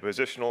looking at the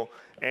positional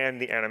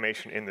and the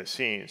animation in the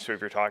scene. So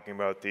if you're talking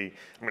about I'm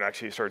going to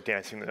actually start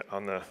dancing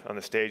on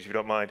the stage if you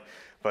don't mind.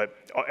 But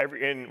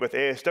with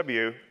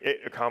ASW,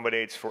 it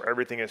accommodates for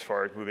everything as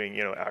far as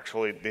moving,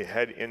 actually the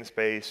head in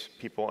space,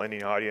 people in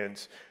the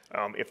audience.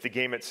 If the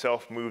game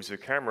itself moves the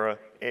camera,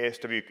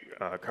 ASW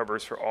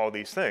covers for all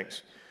these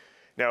things.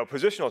 Now,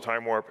 positional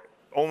time warp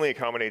only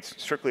accommodates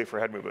strictly for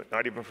head movement,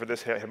 not even for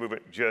this head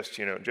movement,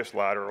 just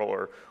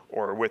lateral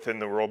or within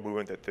the world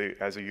movement that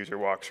as a user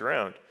walks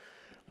around.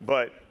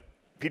 But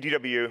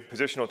PTW,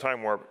 positional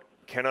time warp,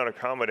 cannot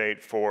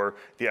accommodate for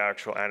the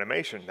actual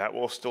animation. That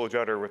will still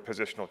judder with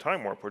positional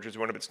time warp, which is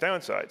one of its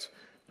downsides.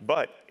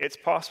 But it's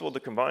possible to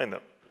combine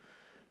them,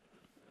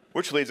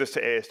 which leads us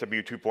to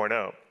ASW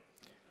 2.0.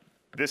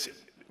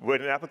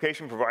 When an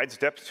application provides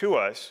depth to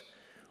us,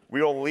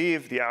 we will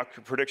leave the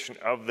accurate prediction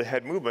of the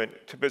head movement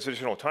to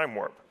positional time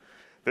warp.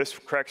 This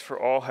corrects for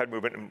all head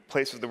movement and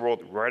places the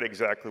world right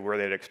exactly where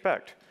they'd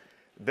expect.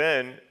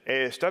 Then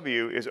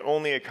ASW is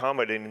only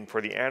accommodating for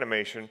the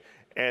animation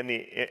and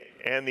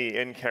the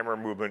in-camera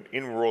movement,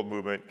 in-world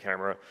movement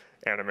camera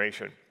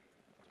animation.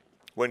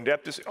 When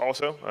depth is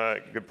also, a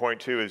good point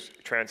too, is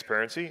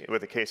transparency. With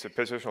the case of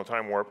positional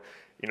time warp,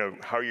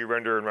 how you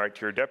render and write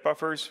to your depth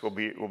buffers will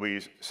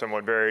be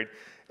somewhat varied.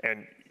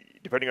 And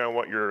depending on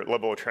what your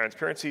level of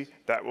transparency,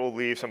 that will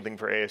leave something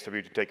for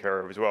ASW to take care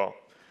of as well.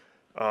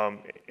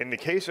 In the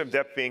case of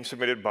depth being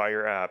submitted by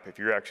your app, if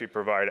you actually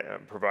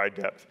provide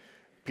depth,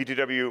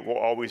 PTW will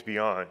always be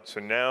on. So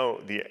now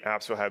the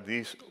apps will have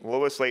the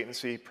lowest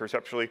latency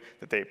perceptually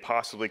that they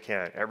possibly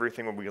can.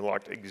 Everything will be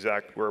locked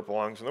exactly where it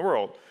belongs in the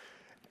world.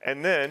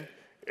 And then,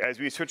 as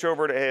we switch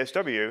over to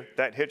ASW,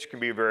 that hitch can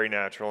be very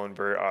natural and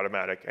very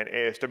automatic, and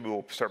ASW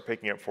will start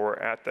picking up for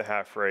at the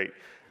half rate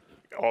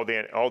all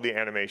the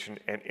animation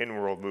and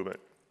in-world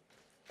movement.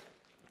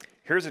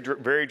 Here's a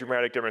very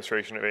dramatic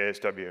demonstration of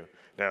ASW.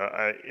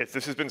 Now,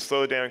 this has been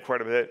slowed down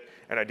quite a bit,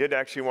 and I did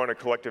actually want to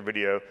collect a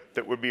video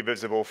that would be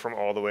visible from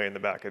all the way in the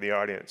back of the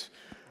audience.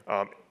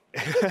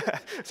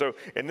 So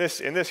in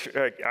this,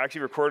 I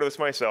actually recorded this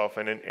myself,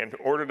 and in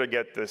order to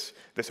get this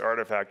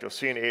artifact, you'll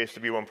see in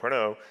ASW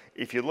 1.0,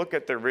 if you look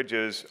at the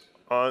ridges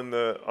on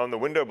the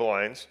window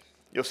blinds,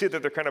 you'll see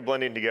that they're kind of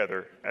blending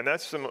together. And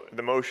that's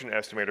the motion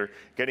estimator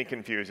getting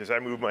confused. As I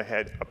move my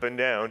head up and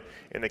down,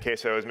 in the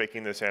case I was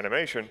making this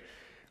animation,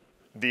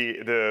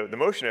 the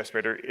motion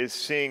estimator is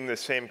seeing the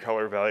same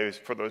color values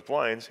for those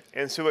blinds,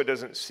 and so it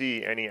doesn't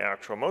see any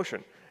actual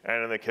motion.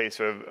 And in the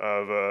case of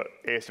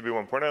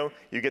ASW 1.0,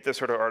 you get this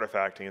sort of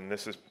artifacting, and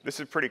this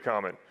is pretty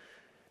common.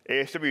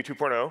 ASW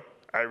 2.0,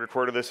 I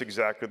recorded this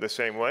exactly the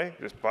same way,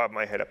 just bob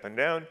my head up and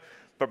down.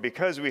 But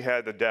because we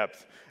had the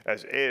depth,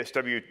 as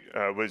ASW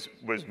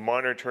was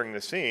monitoring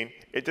the scene,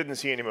 it didn't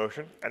see any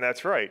motion, and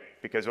that's right,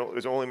 because it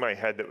was only my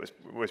head that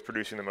was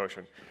producing the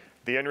motion.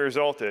 The end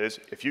result is,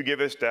 if you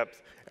give us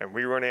depth and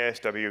we run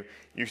ASW,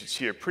 you should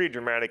see a pretty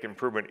dramatic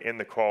improvement in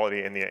the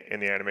quality in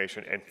the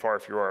animation and far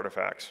fewer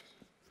artifacts.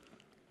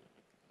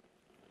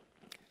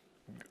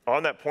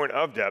 On that point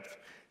of depth,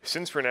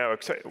 since we're now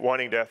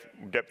wanting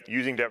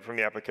using depth from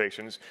the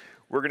applications,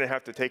 we're going to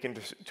have to take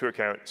into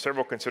account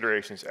several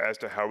considerations as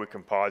to how we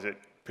composite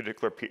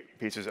particular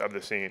pieces of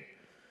the scene.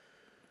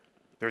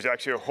 There's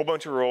actually a whole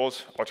bunch of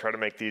rules. I'll try to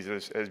make these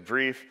as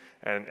brief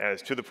and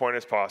as to the point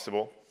as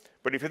possible.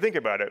 But if you think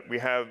about it, we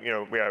have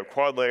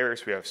quad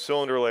layers, we have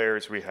cylinder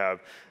layers, we have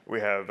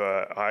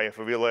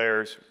IFOV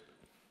layers,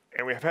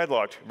 and we have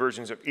headlocked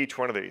versions of each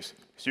one of these.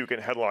 So you can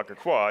headlock a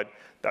quad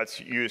that's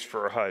used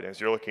for a HUD as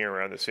you're looking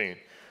around the scene.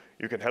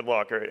 You can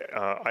headlock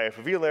a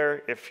IFOV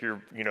layer if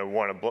you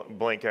want to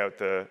blank out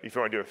if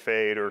you want to do a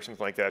fade or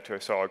something like that to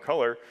a solid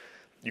color,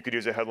 you could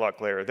use a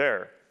headlock layer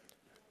there.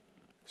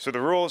 So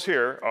the rules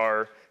here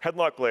are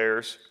headlock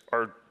layers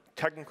are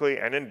technically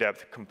and in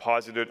depth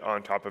composited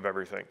on top of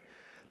everything.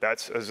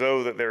 That's as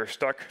though that they're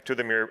stuck to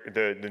the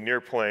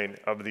near plane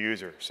of the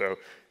user. So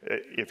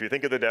if you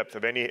think of the depth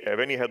of any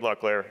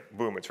headlock layer,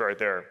 boom, it's right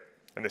there.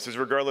 And this is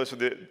regardless of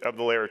the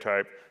layer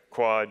type,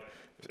 quad,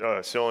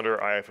 cylinder,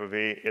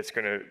 IFOV, it's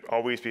going to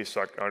always be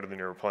stuck onto the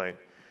near plane.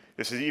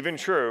 This is even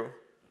true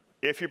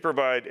if you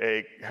provide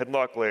a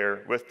headlock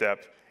layer with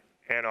depth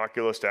and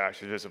Oculus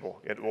Dash is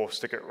visible. It will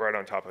stick it right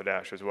on top of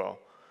Dash as well.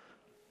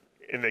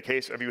 In the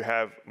case of you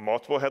have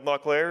multiple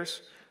headlock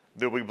layers,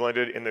 they'll be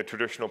blended in the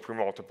traditional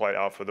pre-multiplied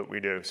alpha that we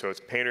do. So it's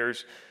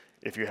painters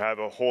if you have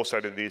a whole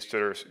set of these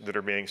that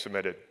are being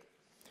submitted.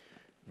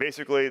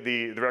 Basically,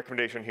 the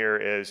recommendation here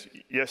is,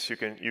 yes, you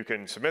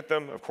can submit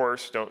them. Of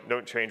course,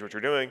 don't change what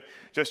you're doing.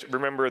 Just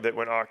remember that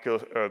when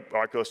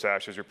Oculus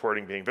Dash is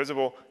reporting being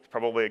visible, it's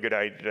probably a good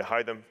idea to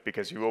hide them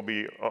because you will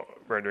be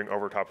rendering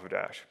over top of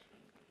Dash.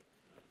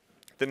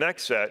 The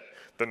next set,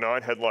 the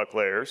non-headlock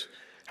layers,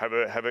 have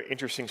an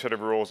interesting set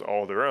of rules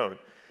all of their own.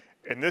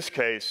 In this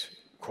case,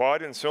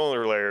 quad and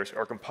cylinder layers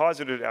are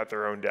composited at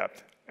their own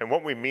depth. And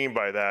what we mean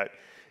by that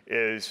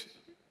is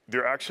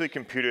they're actually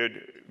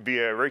computed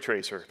via ray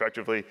tracer.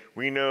 Effectively,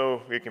 we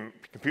can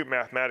compute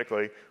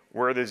mathematically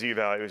where the Z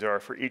values are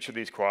for each of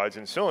these quads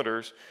and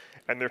cylinders,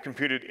 and they're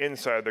computed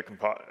inside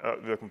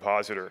the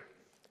compositor.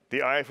 The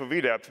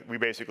IFOV depth, we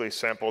basically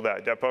sample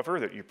that depth buffer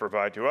that you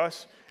provide to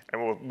us,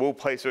 and we'll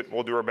place it,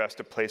 we'll do our best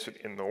to place it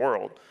in the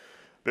world.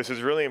 This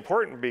is really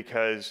important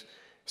because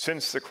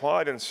since the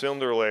quad and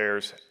cylinder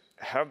layers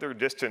have their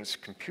distance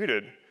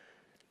computed,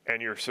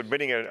 and you're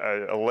submitting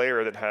a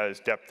layer that has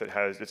depth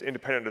that's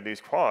independent of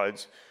these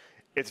quads,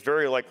 it's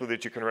very likely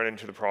that you can run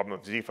into the problem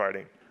of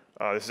Z-fighting.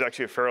 This is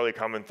actually a fairly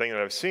common thing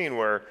that I've seen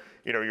where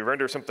you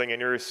render something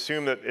and you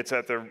assume that it's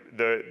at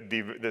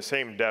the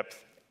same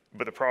depth,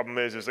 but the problem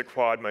is the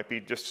quad might be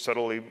just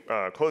subtly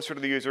closer to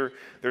the user.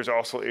 There's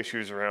also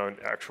issues around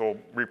actual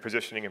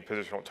repositioning and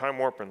positional time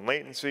warp and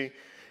latency.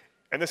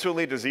 And this will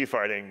lead to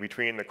Z-fighting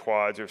between the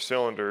quads or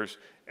cylinders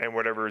and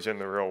whatever is in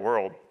the real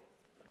world.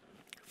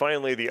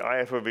 Finally, the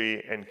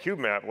IFOV and cube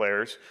map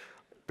layers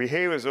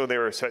behave as though they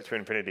were set to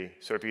infinity.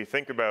 So if you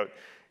think about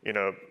a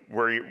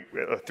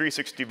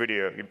 360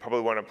 video, you'd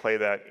probably want to play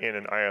that in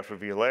an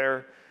IFOV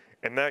layer.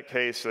 In that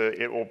case,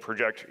 it will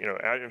project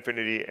at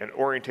infinity, and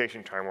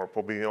orientation time warp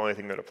will be the only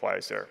thing that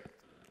applies there.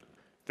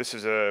 This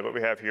is what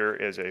we have here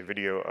is a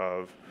video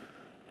of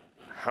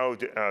how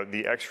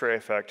the X-ray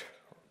effect,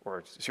 or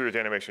a series of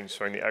animations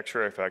showing the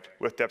X-ray effect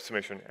with depth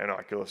submission and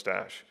Oculus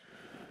Dash.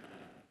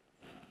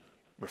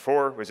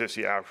 Before was just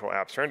the actual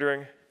apps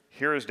rendering.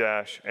 Here is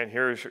Dash, and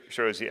here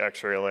shows the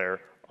X-ray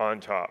layer on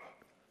top.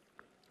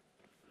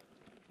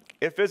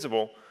 If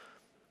visible,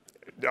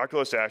 the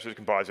Oculus Dash is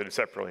composited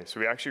separately, so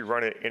we actually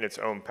run it in its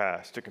own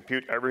pass to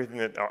compute everything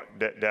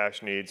that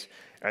Dash needs,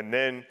 and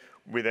then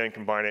we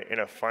combine it in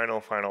a final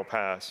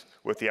pass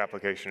with the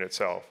application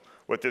itself.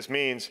 What this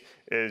means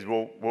is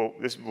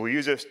we'll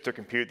use this to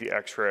compute the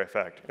X-ray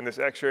effect. And this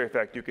X-ray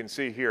effect you can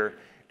see here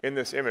in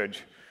this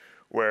image,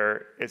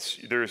 where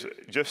there's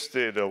just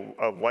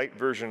a light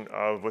version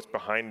of what's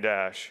behind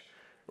Dash,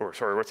 or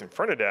sorry, what's in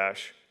front of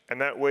Dash, and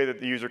that way that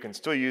the user can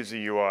still use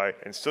the UI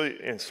and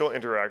still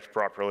interact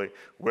properly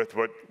with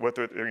what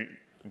they're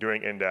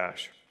doing in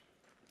Dash.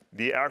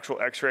 The actual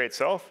X-ray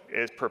itself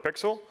is per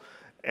pixel,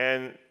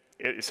 and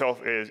it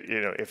itself is,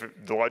 if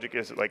the logic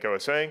is like I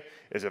was saying,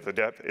 is if the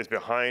depth is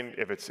behind,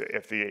 if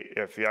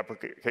the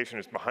application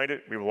is behind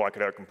it, we will lock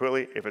it out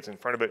completely. If it's in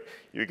front of it,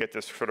 you get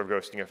this sort of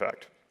ghosting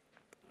effect.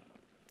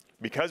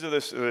 Because of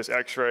this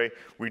X-ray,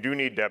 we do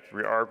need depth.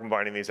 We are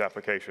combining these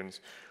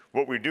applications.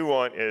 What we do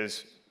want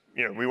is,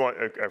 we want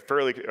a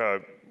fairly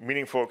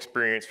meaningful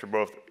experience for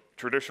both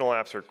traditional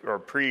apps or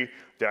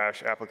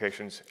pre-Dash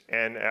applications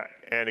and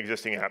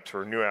existing apps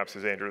or new apps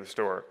as they enter the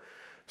store.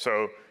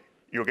 So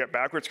you'll get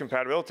backwards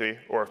compatibility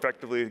or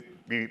effectively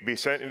be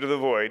sent into the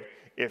void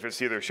if it's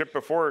either shipped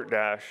before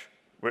Dash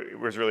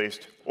was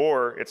released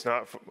or it's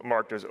not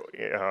marked as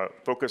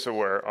focus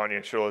aware on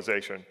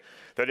initialization.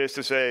 That is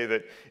to say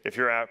that if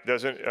your app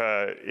doesn't,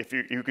 if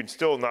you can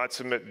still not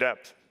submit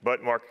depth,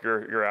 but mark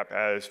your app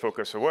as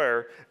focus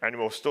aware, and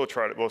we'll still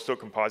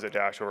composite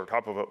Dash over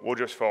top of it. We'll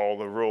just follow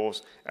the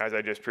rules as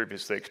I just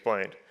previously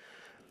explained.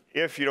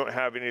 If you don't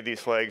have any of these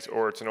flags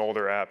or it's an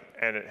older app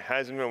and it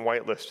hasn't been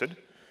whitelisted,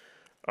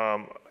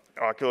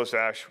 Oculus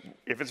Dash,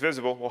 if it's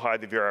visible, will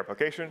hide the VR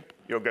application.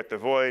 You'll get the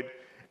void.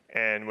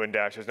 And when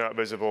Dash is not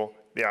visible,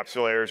 the apps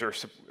layers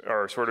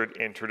are sorted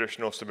in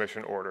traditional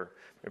submission order.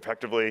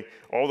 Effectively,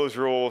 all those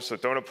rules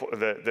that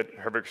that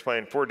have been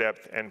explained for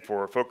depth and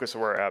for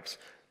focus-aware apps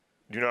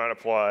do not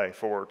apply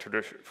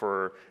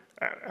for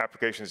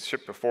applications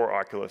shipped before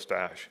Oculus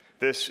Dash.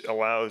 This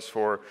allows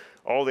for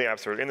all the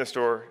apps that are in the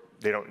store.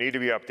 They don't need to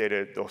be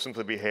updated. They'll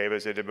simply behave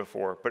as they did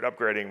before, but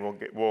upgrading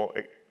will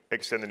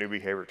extend the new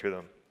behavior to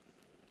them.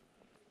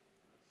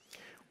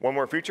 One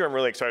more feature I'm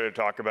really excited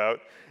to talk about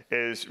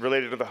is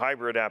related to the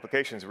hybrid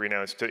applications we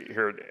announced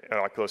here at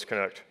Oculus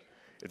Connect.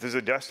 This is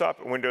a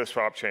desktop and Windows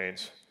swap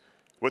chains.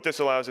 What this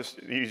allows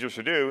users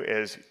to do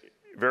is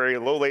very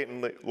low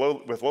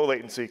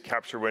latency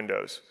capture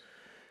windows.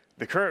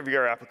 The current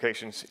VR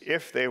applications,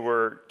 if they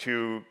were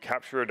to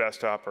capture a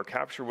desktop or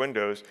capture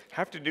Windows,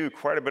 have to do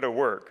quite a bit of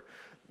work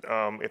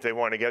if they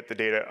want to get the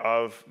data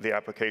of the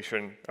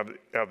application,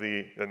 of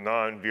the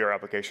non-VR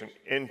application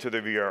into the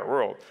VR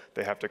world.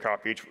 They have to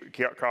copy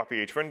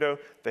each window.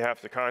 They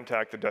have to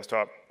contact the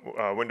desktop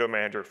window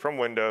manager from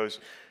Windows,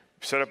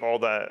 set up all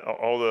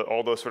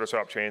those sort of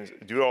swap chains,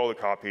 do all the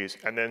copies,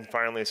 and then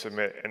finally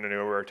submit in a new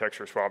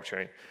architecture swap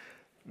chain.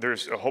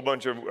 There's a whole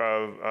bunch of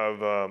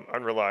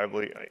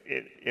unreliably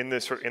in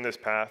this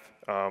path.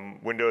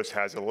 Windows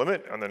has a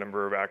limit on the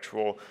number of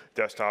actual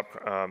desktop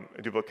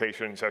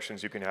duplication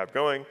sessions you can have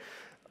going.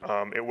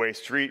 It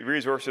wastes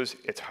resources.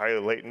 It's highly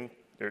latent.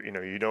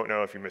 You don't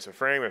know if you miss a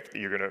frame,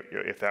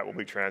 if that will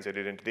be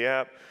translated into the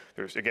app.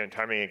 There's again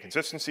timing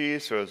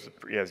inconsistencies. So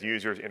as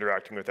users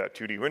interacting with that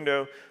 2D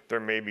window, there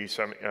may be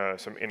some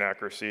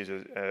inaccuracies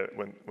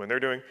when they're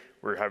doing.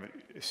 We have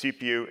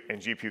CPU and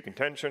GPU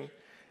contention.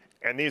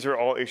 And these are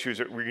all issues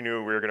that we knew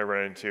we were going to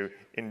run into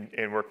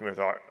in working with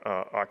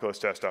Oculus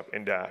Desktop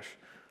in Dash.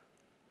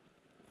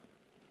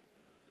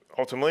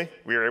 Ultimately,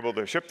 we were able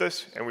to ship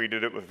this, and we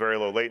did it with very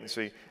low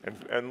latency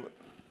and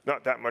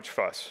not that much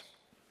fuss.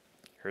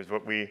 Here's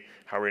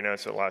how we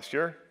announced it last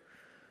year.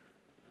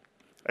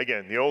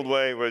 Again, the old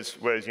way was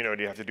do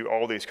you have to do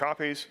all these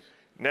copies?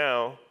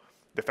 Now,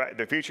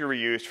 the feature we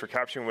used for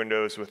capturing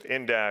windows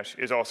within Dash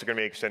is also going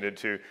to be extended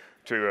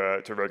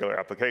to regular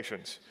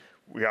applications.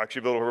 We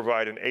actually be able to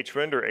provide an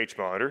HWind or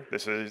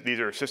HMonitor. These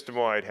are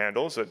system-wide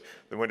handles that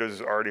the Windows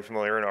is already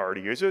familiar and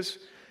already uses.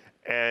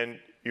 And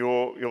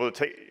you'll be able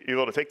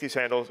to take these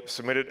handles,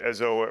 submit it as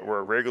though it were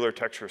a regular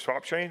texture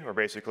swap chain, or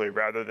basically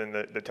rather than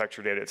the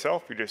texture data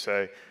itself, you just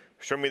say,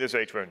 show me this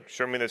HWind,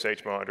 show me this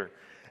HMonitor.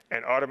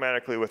 And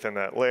automatically within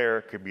that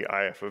layer, could be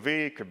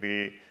IFOV, could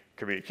be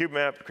a cube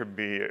map, could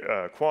be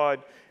a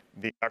quad,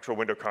 the actual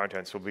window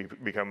contents will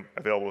become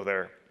available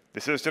there.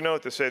 This is to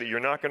note to say that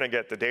you're not going to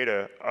get the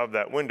data of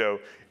that window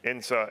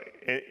in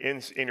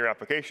your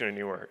application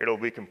anywhere. It'll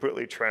be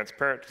completely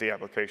transparent to the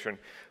application,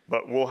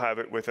 but we'll have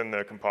it within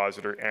the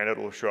compositor, and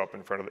it'll show up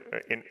in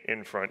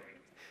front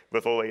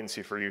with low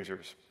latency for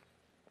users.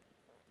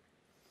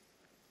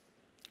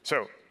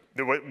 So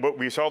what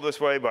we solve this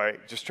way by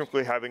just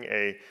simply having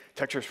a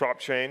texture swap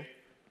chain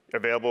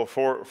available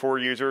for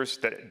users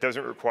that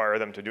doesn't require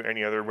them to do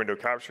any other window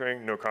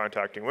capturing, no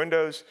contacting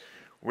windows.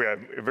 We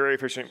have a very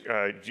efficient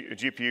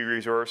GPU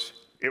resource.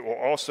 It will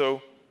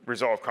also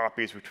resolve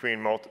copies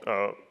between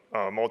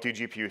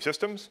multi-GPU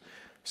systems.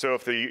 So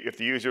if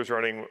the user is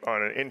running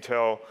on an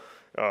Intel,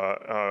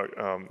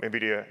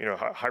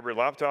 NVIDIA, hybrid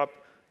laptop,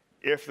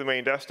 if the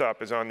main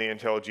desktop is on the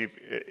Intel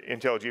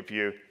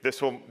GPU,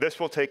 this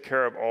will take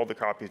care of all the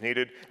copies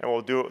needed, and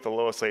we'll do it with the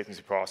lowest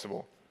latency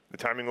possible. The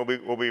timing will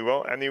be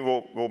well, and then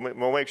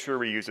we'll make sure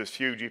we use as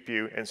few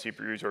GPU and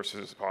CPU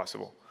resources as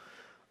possible.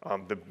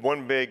 The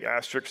one big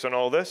asterisk on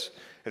all this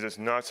is it's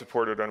not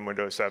supported on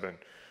Windows 7.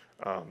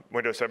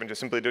 Windows 7 just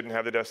simply didn't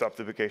have the desktop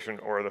duplication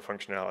or the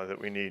functionality that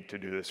we need to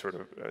do this sort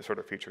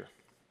of feature.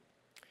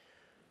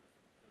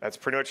 That's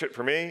pretty much it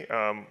for me.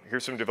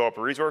 Here's some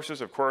developer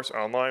resources. Of course,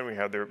 online we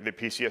have the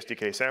PC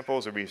SDK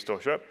samples that we still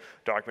ship,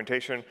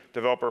 documentation,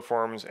 developer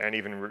forums, and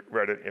even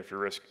Reddit if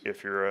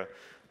you're a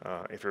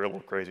little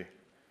crazy.